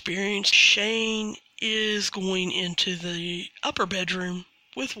she's experienced. Shane is going into the upper bedroom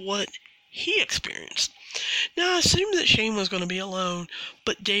with what he experienced. Now, I assumed that Shane was going to be alone,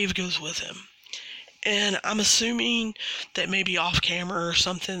 but Dave goes with him. And I'm assuming that maybe off camera or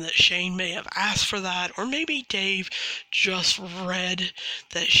something that Shane may have asked for that, or maybe Dave just read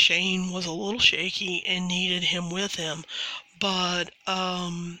that Shane was a little shaky and needed him with him. But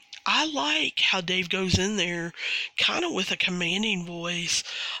I like how Dave goes in there kind of with a commanding voice,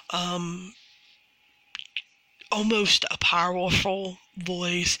 um, almost a powerful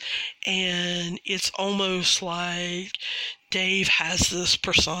voice, and it's almost like Dave has this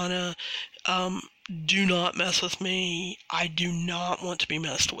persona. Um, do not mess with me. I do not want to be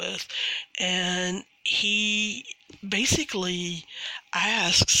messed with. And he basically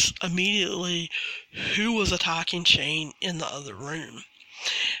asks immediately who was attacking Shane in the other room.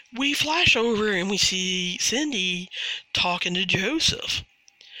 We flash over and we see Cindy talking to Joseph.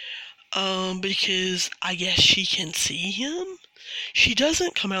 Because I guess she can see him. She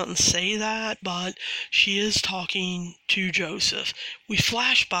doesn't come out and say that, but she is talking to Joseph. We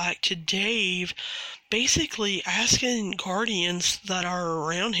flash back to Dave basically asking guardians that are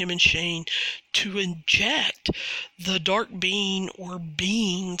around him and Shane to inject the dark being or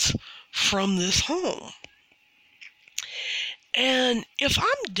beings from this home. And if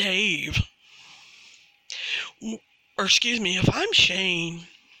I'm Dave, or excuse me, if I'm Shane,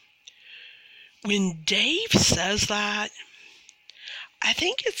 when Dave says that, I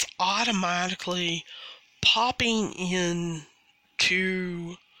think it's automatically popping in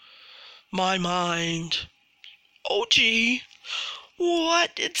to my mind, oh gee,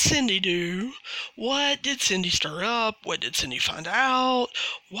 what did Cindy do? What did Cindy stir up? What did Cindy find out?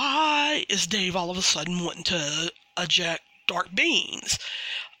 Why is Dave all of a sudden wanting to eject dark beings?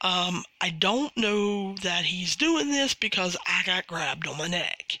 I don't know that he's doing this because I got grabbed on my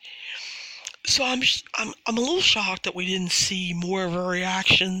neck. So I'm a little shocked that we didn't see more of a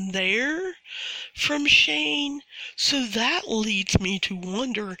reaction there from Shane. So that leads me to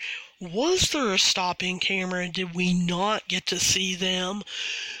wonder, was there a stop-in camera? Did we not get to see them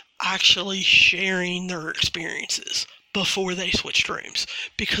actually sharing their experiences before they switched rooms?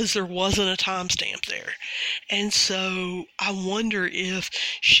 Because there wasn't a timestamp there. And so I wonder if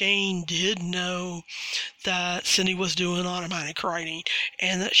Shane did know that Cindy was doing automatic writing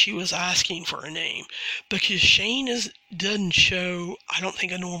and that she was asking for a name, because Shane doesn't show, I don't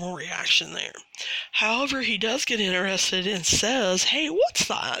think, a normal reaction there. However, he does get interested and says, hey, what's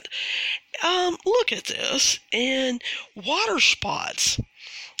that? Look at this. And water spots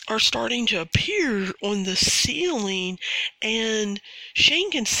are starting to appear on the ceiling, and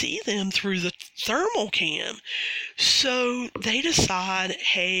Shane can see them through the thermal cam. So they decide,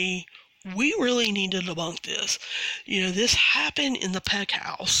 hey, we really need to debunk this. This happened in the Peck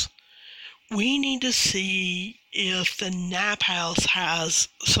house. We need to see if the Knapp house has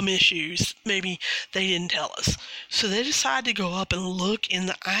some issues. Maybe they didn't tell us. So they decide to go up and look in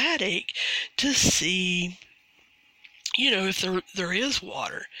the attic to see, if there is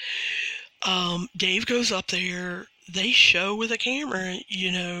water. Dave goes up there. They show with a camera,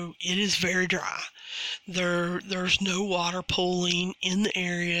 it is very dry. There's no water pooling in the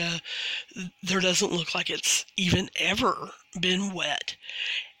area. There doesn't look like it's even ever been wet.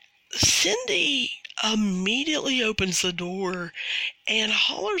 Cindy immediately opens the door and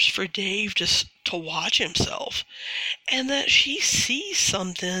hollers for Dave just to watch himself, and that she sees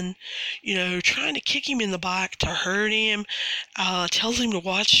something, trying to kick him in the back to hurt him, tells him to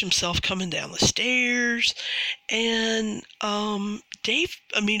watch himself coming down the stairs, and Dave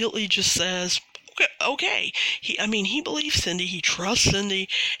immediately just says, okay. He believes Cindy. He trusts Cindy.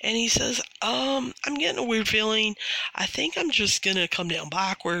 And he says, I'm getting a weird feeling. I think I'm just going to come down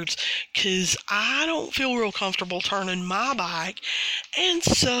backwards because I don't feel real comfortable turning my back. And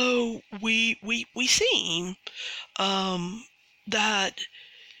so we see him, that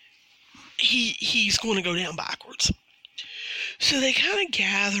he's going to go down backwards. So they kind of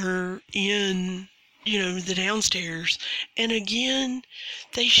gather in, the downstairs. And again,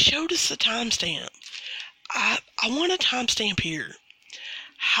 they showed us the timestamp. I want a timestamp here.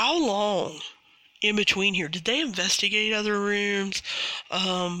 How long in between here? Did they investigate other rooms?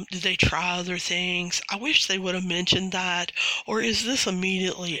 Did they try other things? I wish they would have mentioned that. Or is this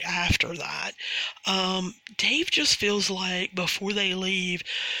immediately after that? Dave just feels like before they leave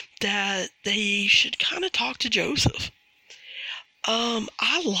that they should kind of talk to Joseph.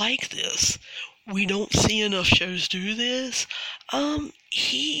 I like this. We don't see enough shows do this.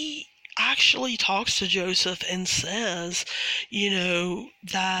 He actually talks to Joseph and says,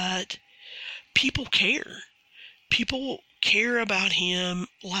 that people care. People care about him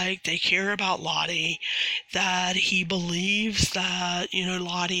like they care about Lottie, that he believes that,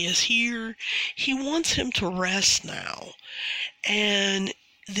 Lottie is here. He wants him to rest now. And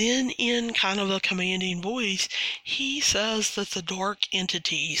then in kind of a commanding voice, he says that the dark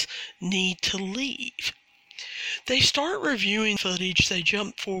entities need to leave. They start reviewing footage. They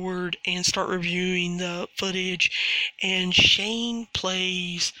jump forward and start reviewing the footage, and Shane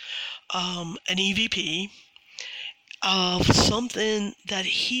plays an EVP of something that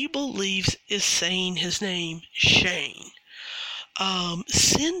he believes is saying his name, Shane.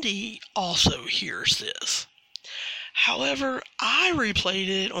 Cindy also hears this. However, I replayed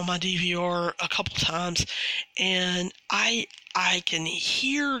it on my DVR a couple times, and I can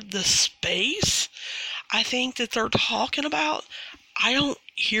hear the space I think that they're talking about. I don't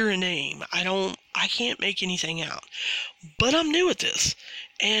hear a name. I can't make anything out. But I'm new at this.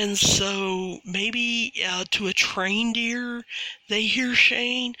 And so maybe to a trained ear, they hear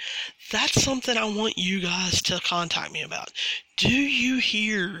Shane. That's something I want you guys to contact me about. Do you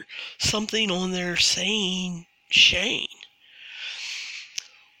hear something on there saying Shane?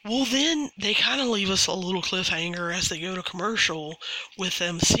 Well, then they kind of leave us a little cliffhanger as they go to commercial with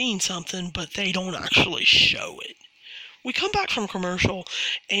them seeing something, but they don't actually show it. We come back from commercial,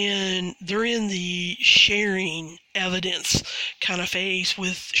 and they're in the sharing evidence kind of phase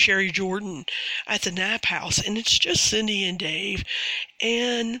with Sherry Jordan at the Knapp house, and it's just Cindy and Dave.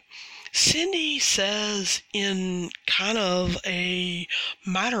 And Cindy says in kind of a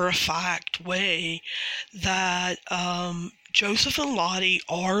matter-of-fact way that Joseph and Lottie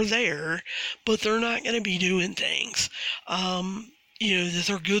are there, but they're not going to be doing things. That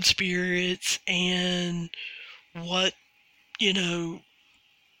they're good spirits, and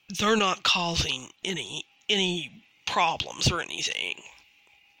they're not causing any problems or anything.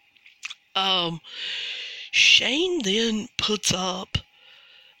 Shane then puts up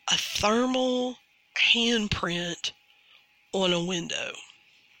a thermal handprint on a window.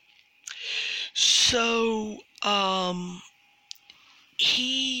 So,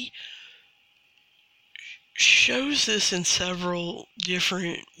 he shows this in several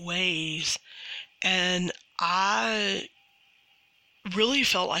different ways, and I really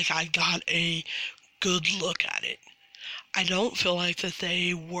felt like I got a good look at it. I don't feel like that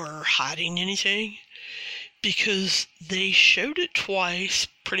they were hiding anything, because they showed it twice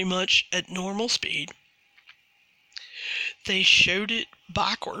pretty much at normal speed. They showed it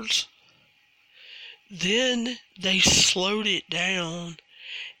backwards. Then they slowed it down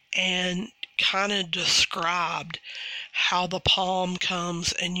and kind of described how the palm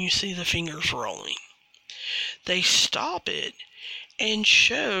comes and you see the fingers rolling. They stop it and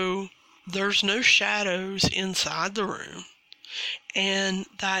show there's no shadows inside the room, and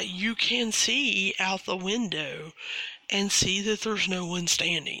that you can see out the window and see that there's no one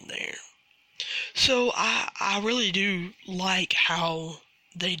standing there. So I really do like how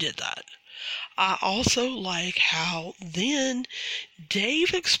they did that. I also like how then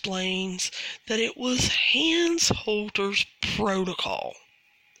Dave explains that it was Hans Holzer's protocol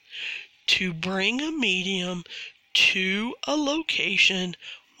to bring a medium to a location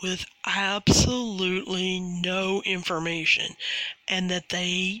with absolutely no information, and that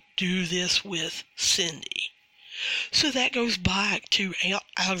they do this with Cindy. So that goes back to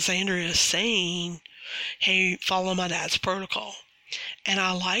Alexandria saying, hey, follow my dad's protocol. And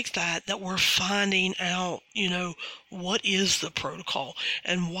I like that we're finding out, what is the protocol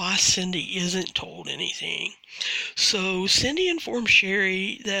and why Cindy isn't told anything. So Cindy informed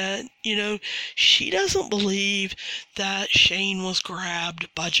Sherry that, she doesn't believe that Shane was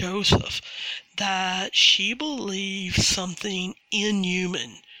grabbed by Joseph, that she believes something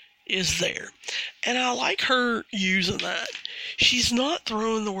inhuman is there. And I like her using that. She's not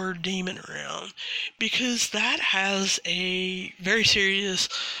throwing the word demon around, because that has a very serious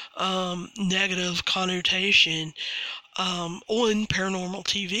negative connotation on paranormal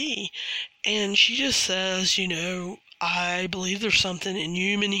TV. And she just says, I believe there's something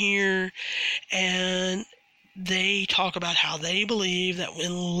inhuman here. And they talk about how they believe that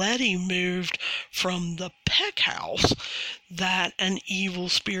when Letty moved from the Peck house, that an evil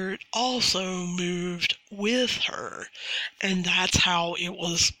spirit also moved with her, and that's how it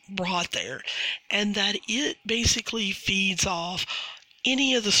was brought there, and that it basically feeds off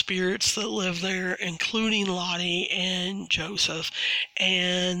any of the spirits that live there, including Lottie and Joseph,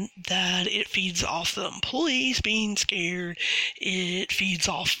 and that it feeds off the employees being scared, it feeds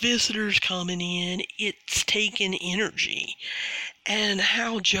off visitors coming in, it's taken energy, and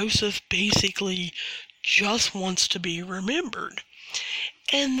how Joseph basically just wants to be remembered.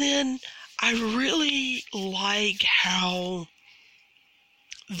 And then I really like how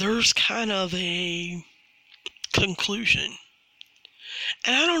there's kind of a conclusion.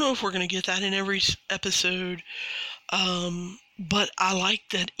 And I don't know if we're going to get that in every episode, but I like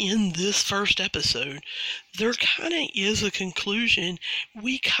that in this first episode, there kind of is a conclusion.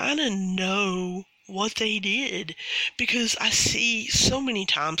 We kind of know what they did, because I see so many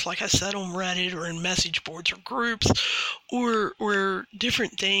times, like I said, on Reddit or in message boards or groups or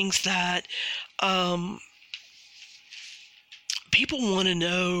different things that people want to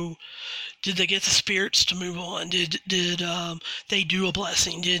know, did they get the spirits to move on? Did they do a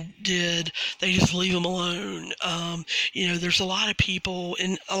blessing? Did they just leave them alone? There's a lot of people,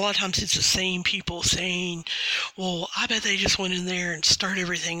 and a lot of times it's the same people saying, well, I bet they just went in there and stirred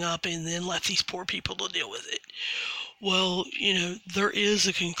everything up and then left these poor people to deal with it. Well, there is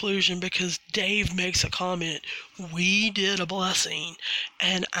a conclusion, because Dave makes a comment. We did a blessing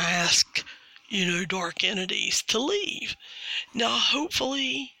and asked, dark entities to leave. Now,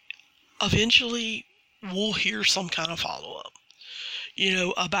 hopefully, eventually, we'll hear some kind of follow-up,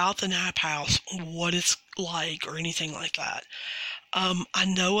 about the Nap House, what it's like, or anything like that. I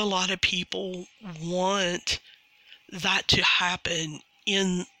know a lot of people want that to happen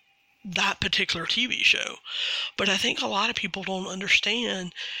in that particular TV show, but I think a lot of people don't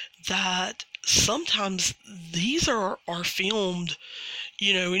understand that sometimes these are filmed,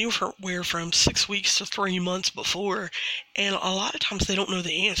 anywhere from 6 weeks to 3 months before, and a lot of times they don't know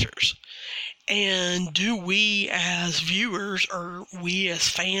the answers. And do we as viewers, or we as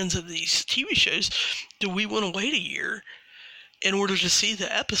fans of these TV shows, do we want to wait a year in order to see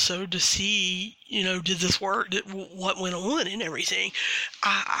the episode, to see, did this work, what went on and everything?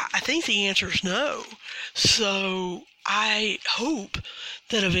 I think the answer is no. So I hope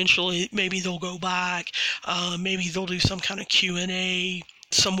that eventually maybe they'll go back, maybe they'll do some kind of Q&A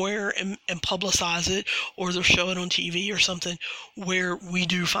somewhere and publicize it, or they'll show it on TV or something, where we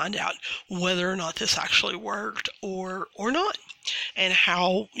do find out whether or not this actually worked or not, and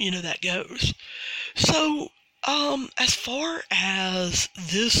how, that goes. So, as far as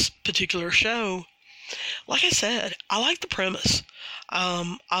this particular show, like I said, I like the premise.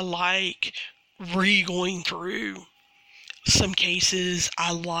 I like going through some cases.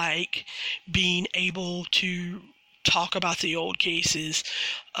 I like being able to talk about the old cases.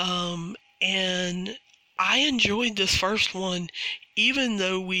 And I enjoyed this first one, even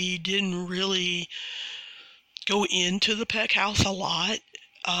though we didn't really go into the Peck House a lot.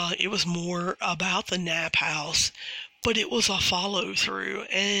 It was more about the Nap House, but it was a follow-through,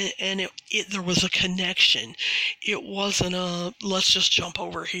 and there was a connection. It wasn't a let's just jump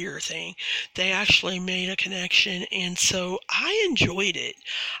over here thing. They actually made a connection, and so I enjoyed it.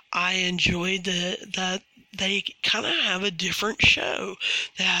 I enjoyed that they kind of have a different show.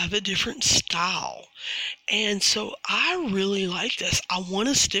 They have a different style. And so I really like this. I want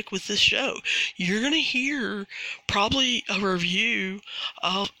to stick with this show. You're going to hear probably a review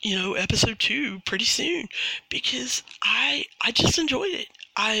of, episode 2 pretty soon, because I just enjoyed it.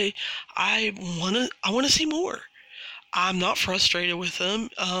 I want to see more. I'm not frustrated with them.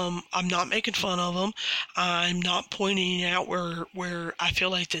 I'm not making fun of them. I'm not pointing out where I feel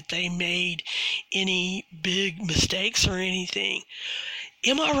like that they made any big mistakes or anything.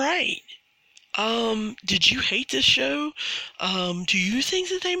 Am I right? Did you hate this show? Do you think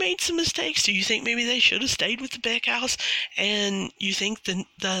that they made some mistakes? Do you think maybe they should have stayed with the Beck House, and you think the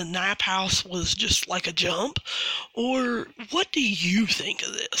Nap House was just like a jump? Or what do you think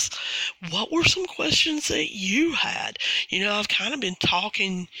of this? What were some questions that you had? I've kind of been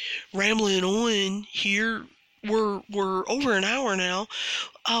rambling on here. We're over an hour now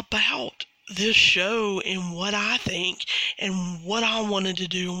about this show and what I think and what I wanted to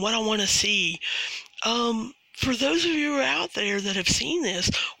do and what I want to see. For those of you out there that have seen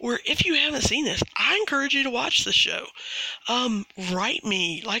this, or if you haven't seen this, I encourage you to watch the show. Write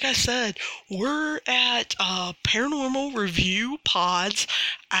me. Like I said, we're at Paranormal Review Pods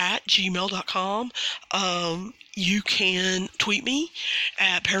at gmail.com. You can tweet me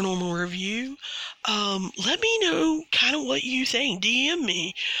at Paranormal Review. Let me know kind of what you think. DM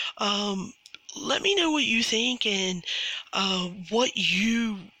me. Let me know what you think and what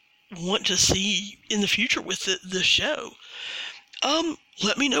you want to see in the future with the show.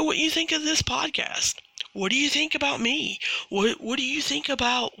 Let me know what you think of this podcast. What do you think about me? What do you think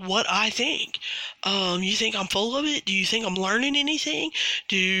about what I think? You think I'm full of it? Do you think I'm learning anything?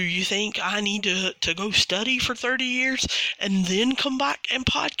 Do you think I need to go study for 30 years and then come back and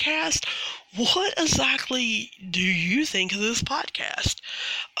podcast? What exactly do you think of this podcast?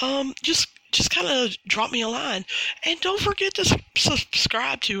 Just kind of drop me a line. And don't forget to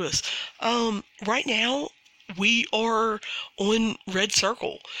subscribe to us. Right now, we are on Red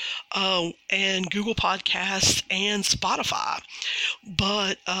Circle and Google Podcasts and Spotify.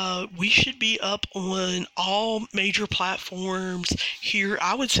 But we should be up on all major platforms here,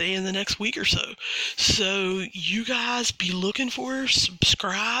 I would say, in the next week or so. So you guys be looking for us,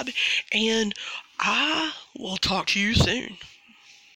 subscribe, and I will talk to you soon.